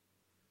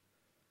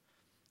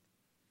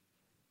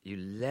 You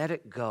let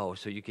it go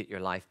so you get your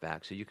life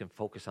back, so you can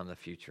focus on the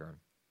future.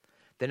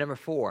 Then number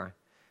 4,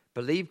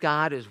 believe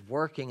God is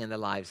working in the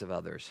lives of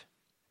others.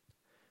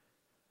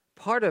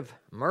 Part of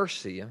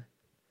mercy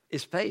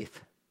is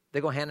faith.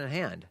 They go hand in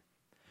hand.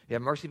 You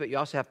have mercy, but you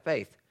also have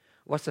faith.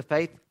 What's the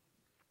faith?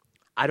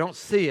 I don't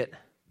see it,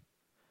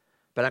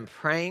 but I'm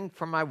praying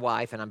for my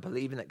wife and I'm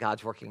believing that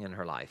God's working in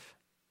her life.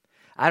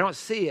 I don't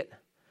see it,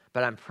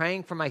 but I'm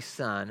praying for my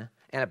son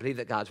and I believe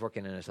that God's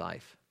working in his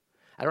life.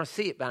 I don't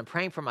see it, but I'm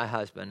praying for my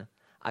husband.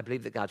 I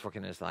believe that God's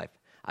working in his life.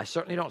 I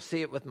certainly don't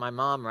see it with my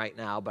mom right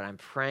now, but I'm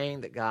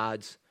praying that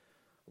God's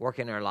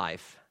working in her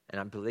life, and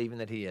I'm believing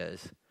that he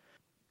is.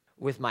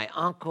 With my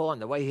uncle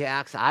and the way he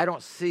acts, I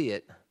don't see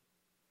it,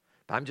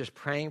 but I'm just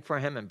praying for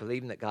him and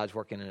believing that God's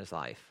working in his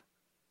life.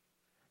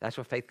 That's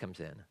where faith comes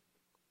in.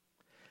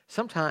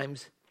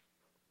 Sometimes,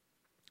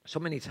 so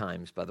many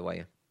times, by the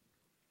way,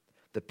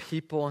 the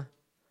people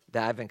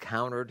that I've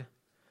encountered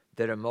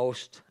that are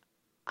most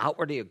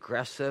outwardly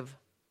aggressive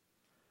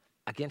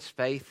against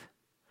faith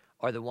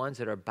are the ones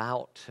that are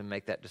about to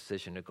make that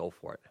decision to go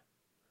for it,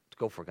 to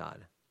go for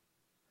God.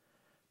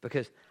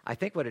 Because I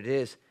think what it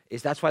is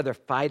that's why they're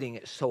fighting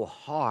it so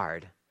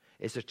hard,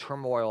 is the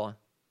turmoil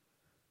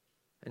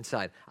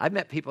inside. I've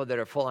met people that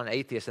are full-on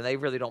atheists, and they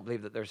really don't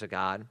believe that there's a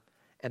God,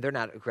 and they're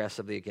not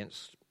aggressively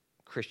against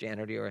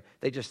Christianity, or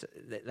they just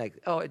like,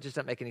 oh, it just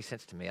doesn't make any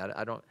sense to me.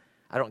 I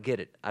don't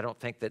get it. I don't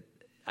think that,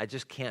 I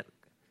just can't.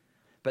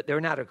 But they're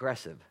not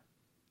aggressive.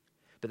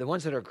 But the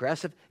ones that are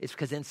aggressive, it's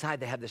because inside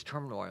they have this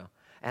turmoil.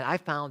 And I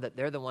found that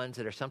they're the ones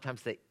that are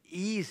sometimes the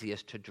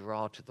easiest to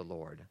draw to the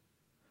Lord.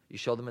 You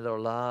show them a little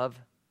love.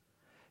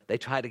 They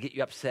try to get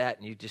you upset,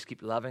 and you just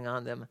keep loving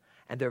on them.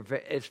 And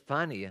it's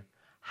funny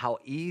how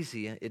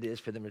easy it is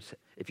for them to,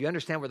 if you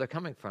understand where they're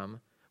coming from,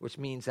 which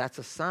means that's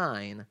a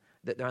sign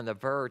that they're on the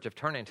verge of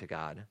turning to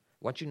God.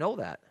 Once you know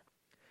that,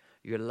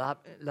 you're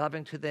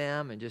loving to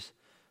them and just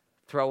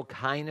throw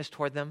kindness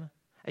toward them.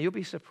 And you'll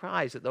be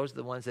surprised that those are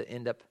the ones that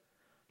end up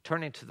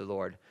turning to the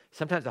Lord.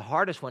 Sometimes the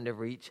hardest one to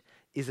reach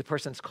is the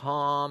person's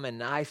calm and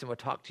nice and will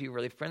talk to you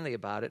really friendly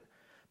about it,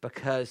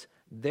 because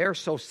they're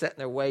so set in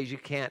their ways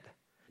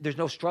there's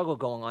no struggle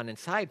going on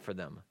inside for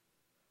them.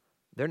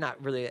 They're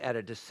not really at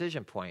a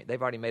decision point.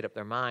 They've already made up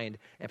their mind,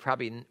 and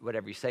probably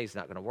whatever you say is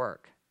not going to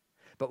work.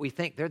 But we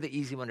think they're the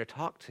easy one to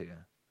talk to.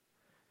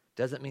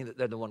 Doesn't mean that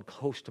they're the one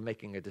close to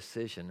making a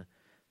decision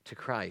to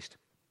Christ.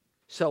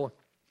 So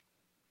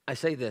I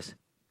say this.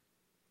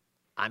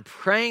 I'm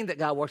praying that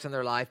God works in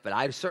their life, but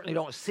I certainly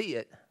don't see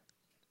it.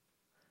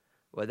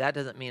 Well, that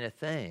doesn't mean a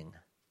thing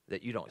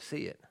that you don't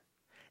see it.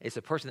 It's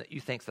the person that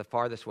you think's the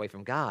farthest away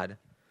from God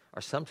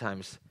are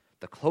sometimes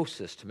the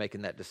closest to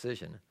making that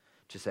decision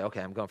to say,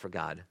 okay, I'm going for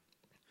God.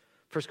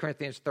 1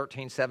 Corinthians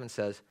 13:7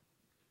 says,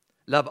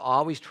 love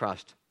always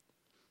trusts.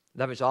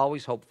 Love is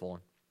always hopeful.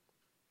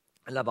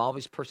 And love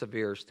always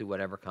perseveres through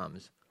whatever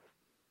comes.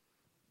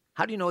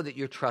 How do you know that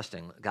you're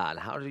trusting God?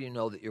 How do you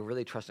know that you're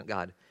really trusting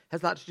God? It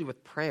has a lot to do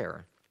with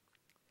prayer.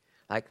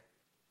 Like,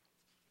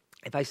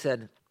 if I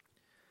said,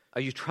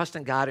 are you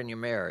trusting God in your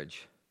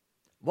marriage?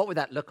 What would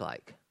that look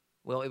like?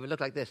 Well, it would look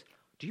like this.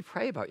 Do you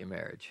pray about your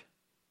marriage?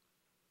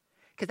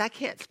 Because I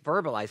can't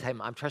verbalize, hey,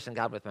 I'm trusting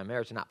God with my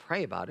marriage and not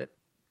pray about it.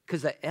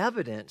 Because the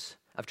evidence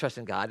of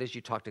trusting God is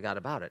you talk to God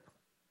about it.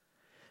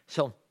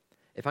 So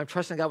if I'm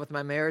trusting God with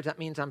my marriage, that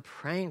means I'm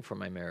praying for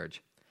my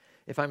marriage.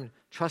 If I'm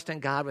trusting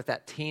God with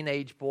that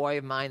teenage boy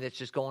of mine that's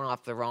just going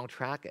off the wrong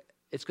track,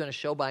 it's going to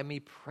show by me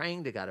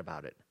praying to God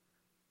about it.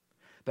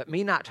 But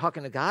me not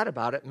talking to God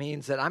about it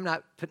means that I'm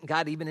not putting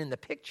God even in the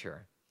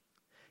picture.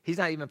 He's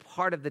not even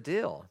part of the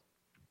deal.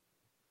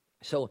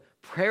 So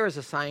prayer is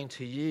a sign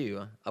to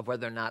you of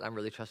whether or not I'm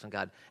really trusting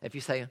God. If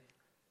you say,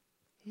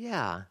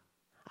 yeah,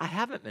 I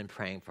haven't been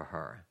praying for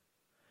her.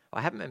 Or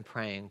I haven't been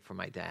praying for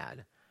my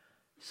dad.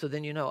 So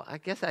then you know, I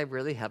guess I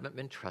really haven't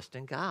been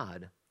trusting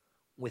God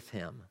with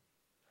him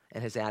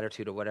and his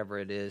attitude or whatever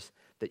it is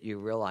that you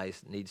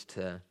realize needs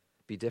to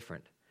be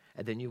different.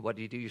 And then what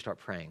do? You start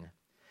praying.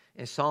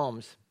 In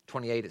Psalms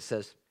 28, it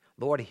says,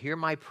 Lord, hear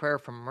my prayer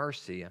for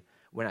mercy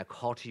when I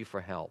call to you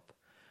for help,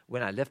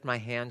 when I lift my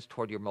hands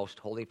toward your most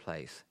holy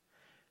place.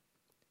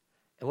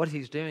 And what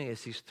he's doing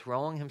is he's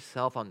throwing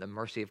himself on the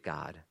mercy of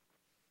God.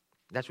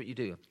 That's what you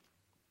do.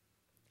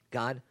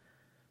 God,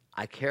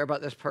 I care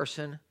about this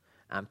person.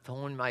 I'm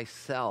throwing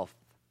myself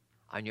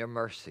on your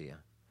mercy,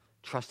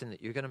 trusting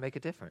that you're going to make a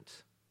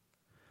difference.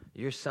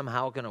 You're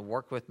somehow going to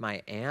work with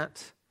my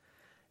aunt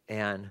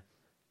and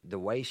the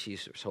way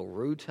she's so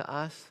rude to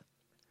us.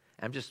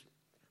 I'm just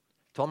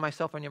throwing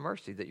myself on your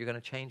mercy that you're going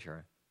to change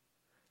her.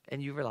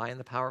 And you rely on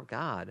the power of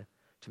God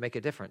to make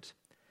a difference.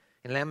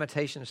 In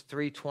Lamentations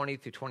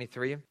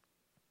 3:20-23,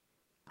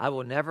 I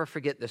will never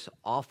forget this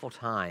awful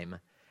time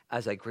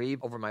as I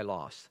grieve over my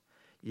loss.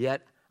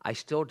 Yet I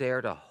still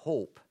dare to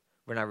hope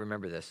when I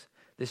remember this.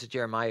 This is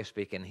Jeremiah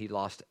speaking. He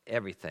lost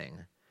everything.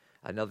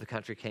 Another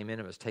country came in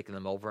and was taking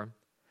them over.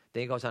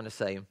 Then he goes on to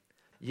say,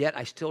 yet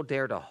I still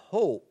dare to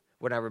hope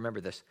when I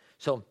remember this.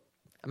 So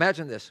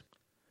imagine this.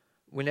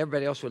 When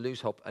everybody else would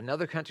lose hope,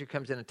 another country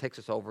comes in and takes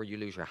us over. You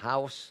lose your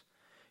house.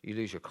 You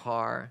lose your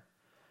car.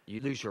 You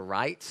lose your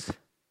rights.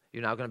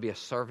 You're now going to be a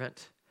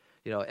servant,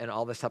 and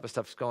all this type of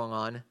stuff's going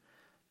on.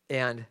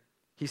 And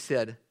he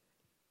said,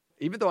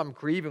 even though I'm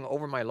grieving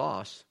over my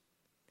loss,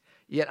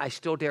 yet I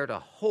still dare to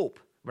hope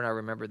when I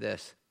remember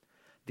this.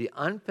 The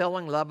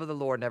unfailing love of the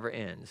Lord never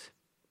ends.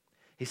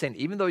 He's saying,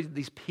 even though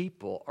these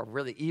people are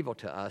really evil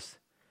to us,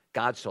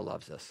 God still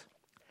loves us.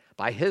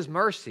 By his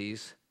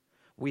mercies,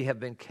 we have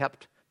been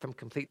kept from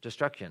complete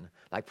destruction.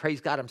 Like, praise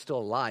God, I'm still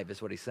alive,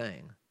 is what he's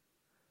saying.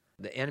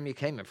 The enemy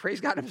came and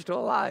praise God, I'm still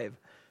alive.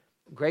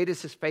 Great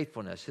is his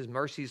faithfulness. His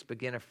mercies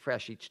begin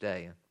afresh each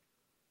day.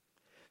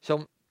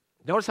 So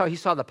notice how he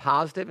saw the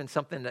positive in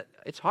something that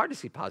it's hard to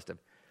see positive.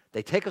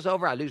 They take us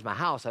over. I lose my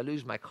house. I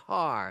lose my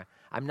car.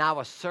 I'm now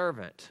a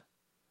servant.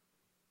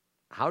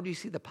 How do you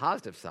see the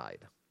positive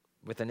side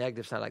with the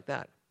negative side like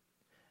that?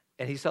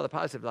 And he saw the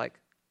positive like,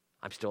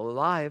 I'm still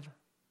alive.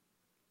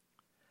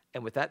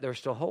 And with that, there's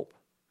still hope.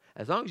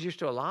 As long as you're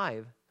still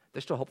alive,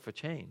 there's still hope for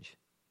change.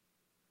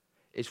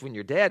 It's when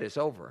you're dead, it's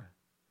over.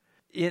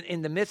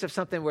 In the midst of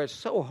something where it's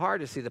so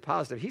hard to see the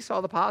positive, he saw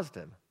the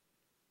positive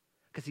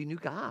because he knew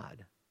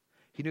God.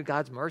 He knew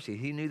God's mercy.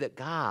 He knew that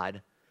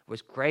God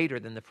was greater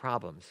than the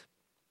problems.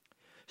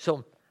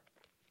 So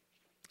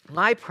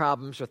my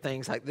problems are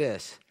things like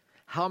this.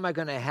 How am I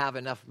going to have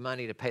enough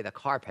money to pay the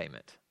car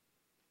payment?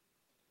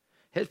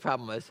 His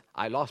problem was,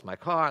 I lost my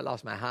car, I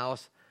lost my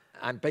house.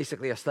 I'm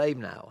basically a slave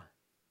now.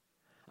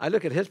 I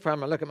look at his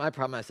problem, I look at my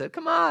problem, I said,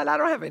 come on, I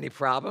don't have any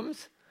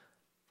problems.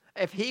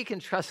 If he can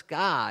trust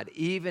God,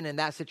 even in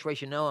that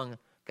situation, knowing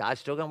God's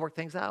still going to work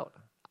things out.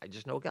 I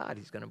just know God,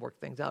 he's going to work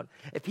things out.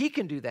 If he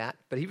can do that,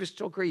 but he was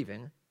still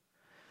grieving,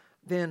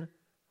 then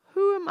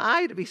who am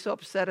I to be so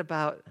upset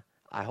about,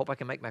 I hope I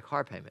can make my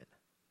car payment?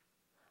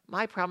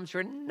 My problems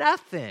are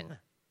nothing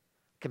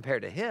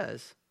compared to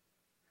his.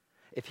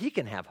 If he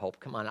can have hope,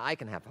 come on, I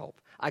can have hope.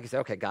 I can say,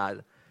 okay,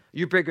 God,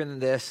 you're bigger than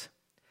this.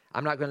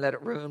 I'm not going to let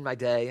it ruin my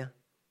day.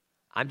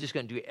 I'm just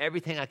going to do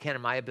everything I can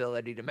in my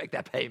ability to make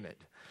that payment.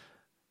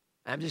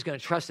 I'm just going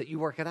to trust that you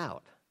work it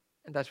out.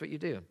 And that's what you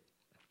do.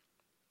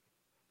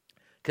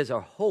 Because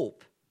our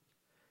hope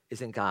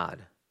is in God.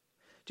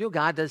 Do you know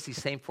God does these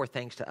same 4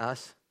 things to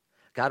us?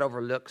 God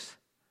overlooks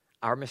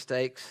our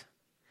mistakes.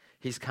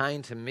 He's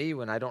kind to me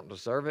when I don't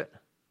deserve it.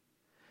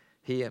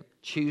 He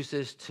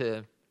chooses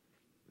to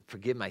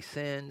forgive my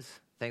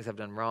sins, things I've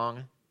done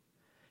wrong.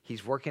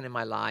 He's working in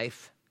my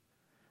life,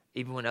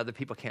 even when other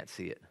people can't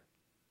see it.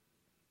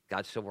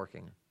 God's still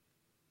working.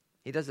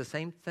 He does the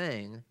same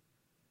thing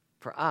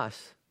for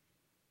us.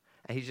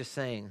 And he's just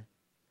saying,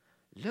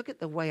 look at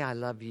the way I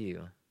love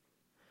you.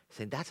 He's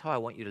saying, that's how I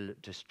want you to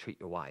just treat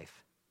your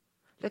wife.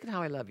 Look at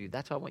how I love you.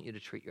 That's how I want you to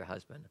treat your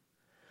husband.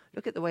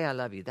 Look at the way I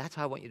love you. That's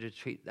how I want you to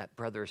treat that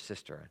brother or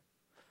sister,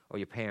 or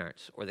your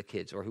parents, or the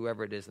kids, or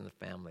whoever it is in the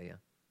family.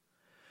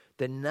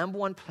 The number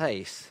one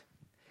place,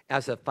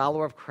 as a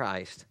follower of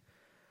Christ,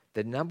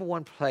 the number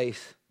one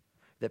place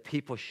that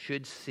people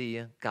should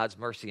see God's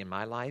mercy in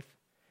my life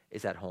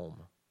is at home.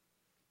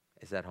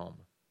 Is at home.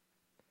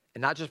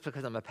 And not just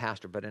because I'm a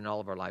pastor, but in all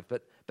of our life.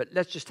 But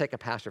let's just take a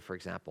pastor, for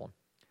example.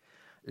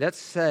 Let's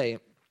say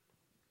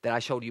that I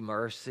showed you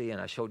mercy, and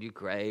I showed you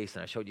grace,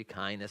 and I showed you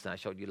kindness, and I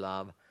showed you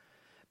love.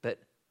 But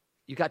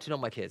you got to know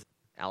my kids,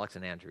 Alex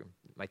and Andrew,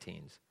 my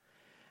teens.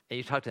 And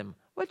you talk to them,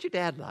 what's your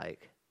dad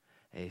like?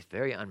 And he's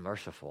very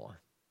unmerciful,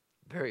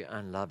 very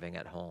unloving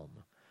at home.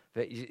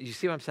 But you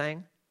see what I'm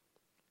saying?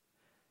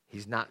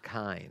 He's not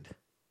kind.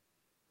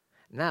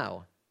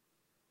 Now,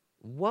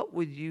 what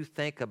would you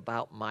think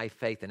about my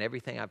faith and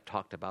everything I've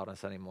talked about on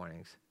Sunday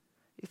mornings?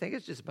 You think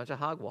it's just a bunch of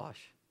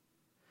hogwash.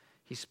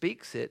 He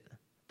speaks it,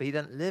 but he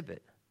doesn't live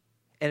it.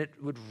 And it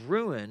would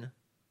ruin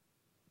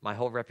my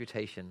whole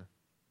reputation,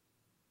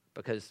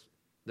 because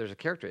there's a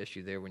character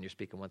issue there when you're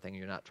speaking one thing and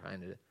you're not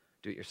trying to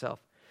do it yourself.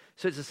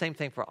 So it's the same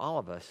thing for all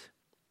of us.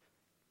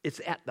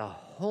 It's at the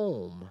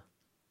home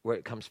where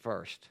it comes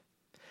first.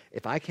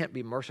 If I can't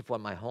be merciful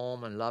in my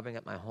home and loving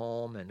at my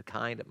home and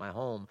kind at my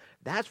home,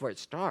 that's where it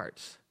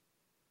starts.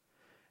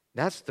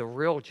 That's the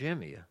real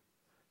Jimmy.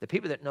 The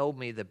people that know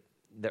me, that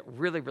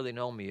really, really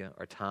know me,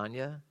 are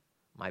Tanya,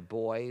 my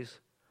boys,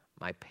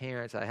 my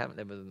parents. I haven't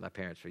lived with my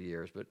parents for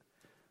years, but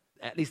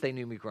at least they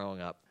knew me growing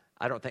up.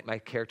 I don't think my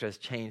character has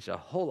changed a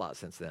whole lot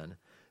since then.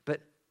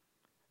 But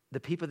the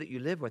people that you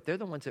live with, they're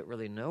the ones that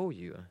really know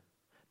you.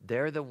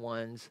 They're the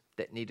ones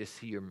that need to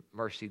see your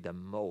mercy the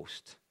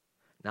most,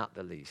 not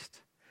the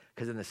least.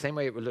 Because in the same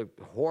way it would look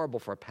horrible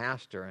for a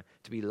pastor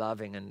to be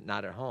loving and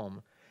not at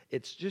home,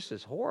 it's just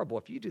as horrible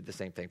if you do the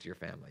same thing to your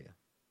family.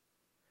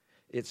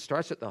 It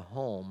starts at the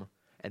home,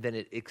 and then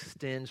it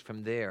extends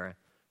from there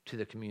to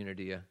the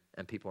community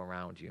and people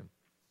around you.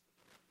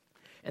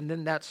 And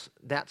then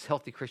that's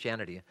healthy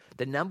Christianity.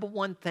 The number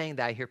one thing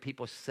that I hear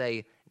people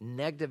say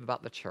negative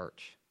about the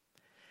church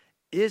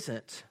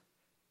isn't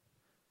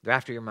they're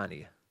after your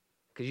money.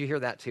 Because you hear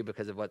that too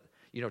because of what,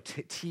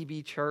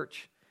 TV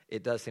church,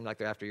 it does seem like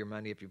they're after your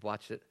money if you've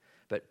watched it.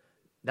 But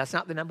that's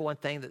not the number one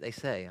thing that they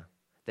say.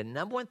 The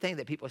number one thing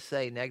that people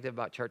say negative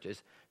about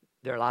churches,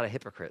 there are a lot of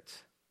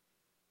hypocrites.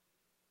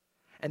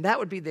 And that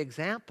would be the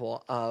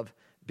example of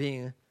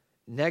being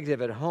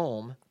negative at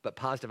home but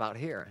positive out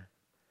here.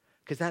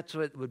 Because that's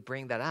what would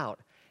bring that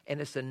out.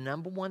 And it's the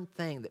number one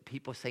thing that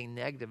people say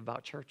negative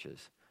about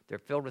churches. They're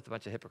filled with a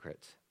bunch of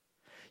hypocrites.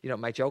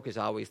 My joke is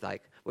always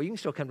like, well, you can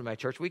still come to my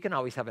church. We can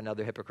always have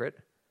another hypocrite.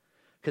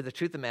 Because the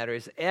truth of the matter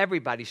is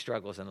everybody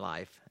struggles in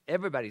life.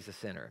 Everybody's a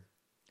sinner.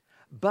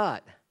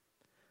 But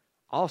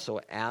also,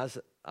 as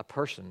a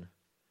person,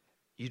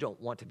 you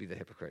don't want to be the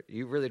hypocrite.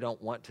 You really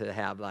don't want to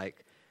have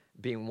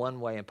being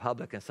one way in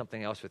public and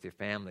something else with your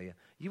family.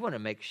 You want to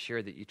make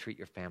sure that you treat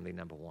your family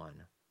number one.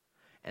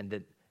 And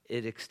that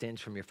it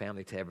extends from your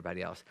family to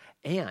everybody else.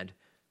 And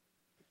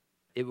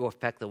it will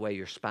affect the way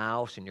your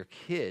spouse and your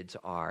kids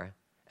are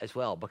as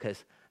well,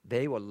 because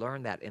they will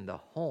learn that in the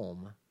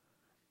home.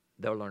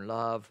 They'll learn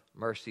love,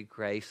 mercy,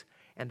 grace,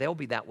 and they'll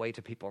be that way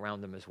to people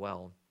around them as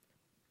well.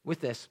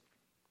 With this,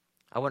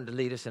 I wanted to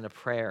lead us in a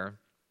prayer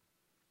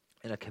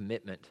and a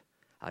commitment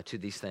to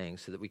these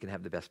things so that we can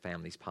have the best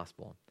families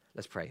possible.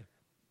 Let's pray.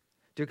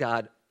 Dear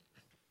God,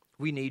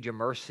 we need your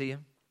mercy.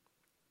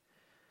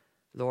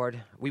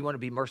 Lord, we want to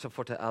be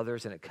merciful to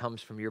others, and it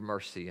comes from your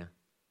mercy.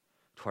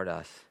 toward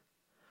us.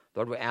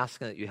 Lord, we're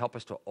asking that you help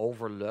us to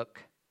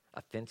overlook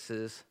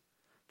offenses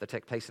that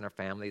take place in our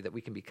family, that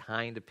we can be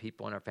kind to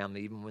people in our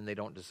family even when they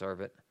don't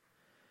deserve it,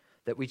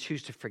 that we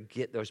choose to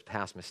forget those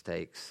past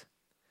mistakes,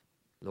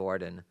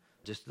 Lord, and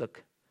just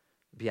look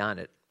beyond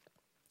it.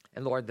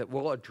 And Lord, that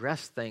we'll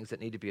address things that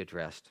need to be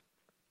addressed.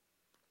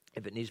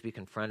 If it needs to be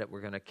confronted,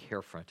 we're going to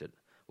confront it.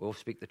 We'll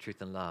speak the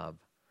truth in love.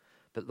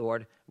 But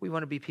Lord, we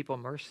want to be people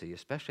of mercy,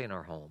 especially in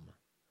our home.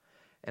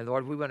 And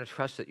Lord, we want to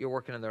trust that you're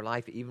working in their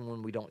life even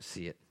when we don't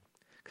see it.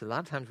 Because a lot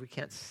of times we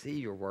can't see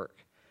your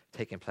work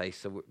taking place.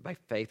 So by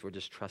faith, we're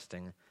just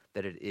trusting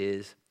that it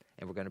is,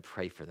 and we're going to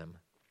pray for them.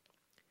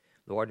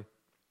 Lord,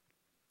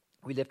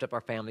 we lift up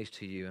our families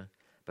to you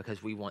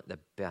because we want the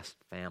best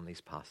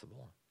families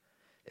possible.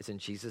 It's in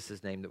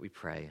Jesus' name that we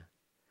pray.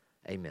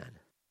 Amen.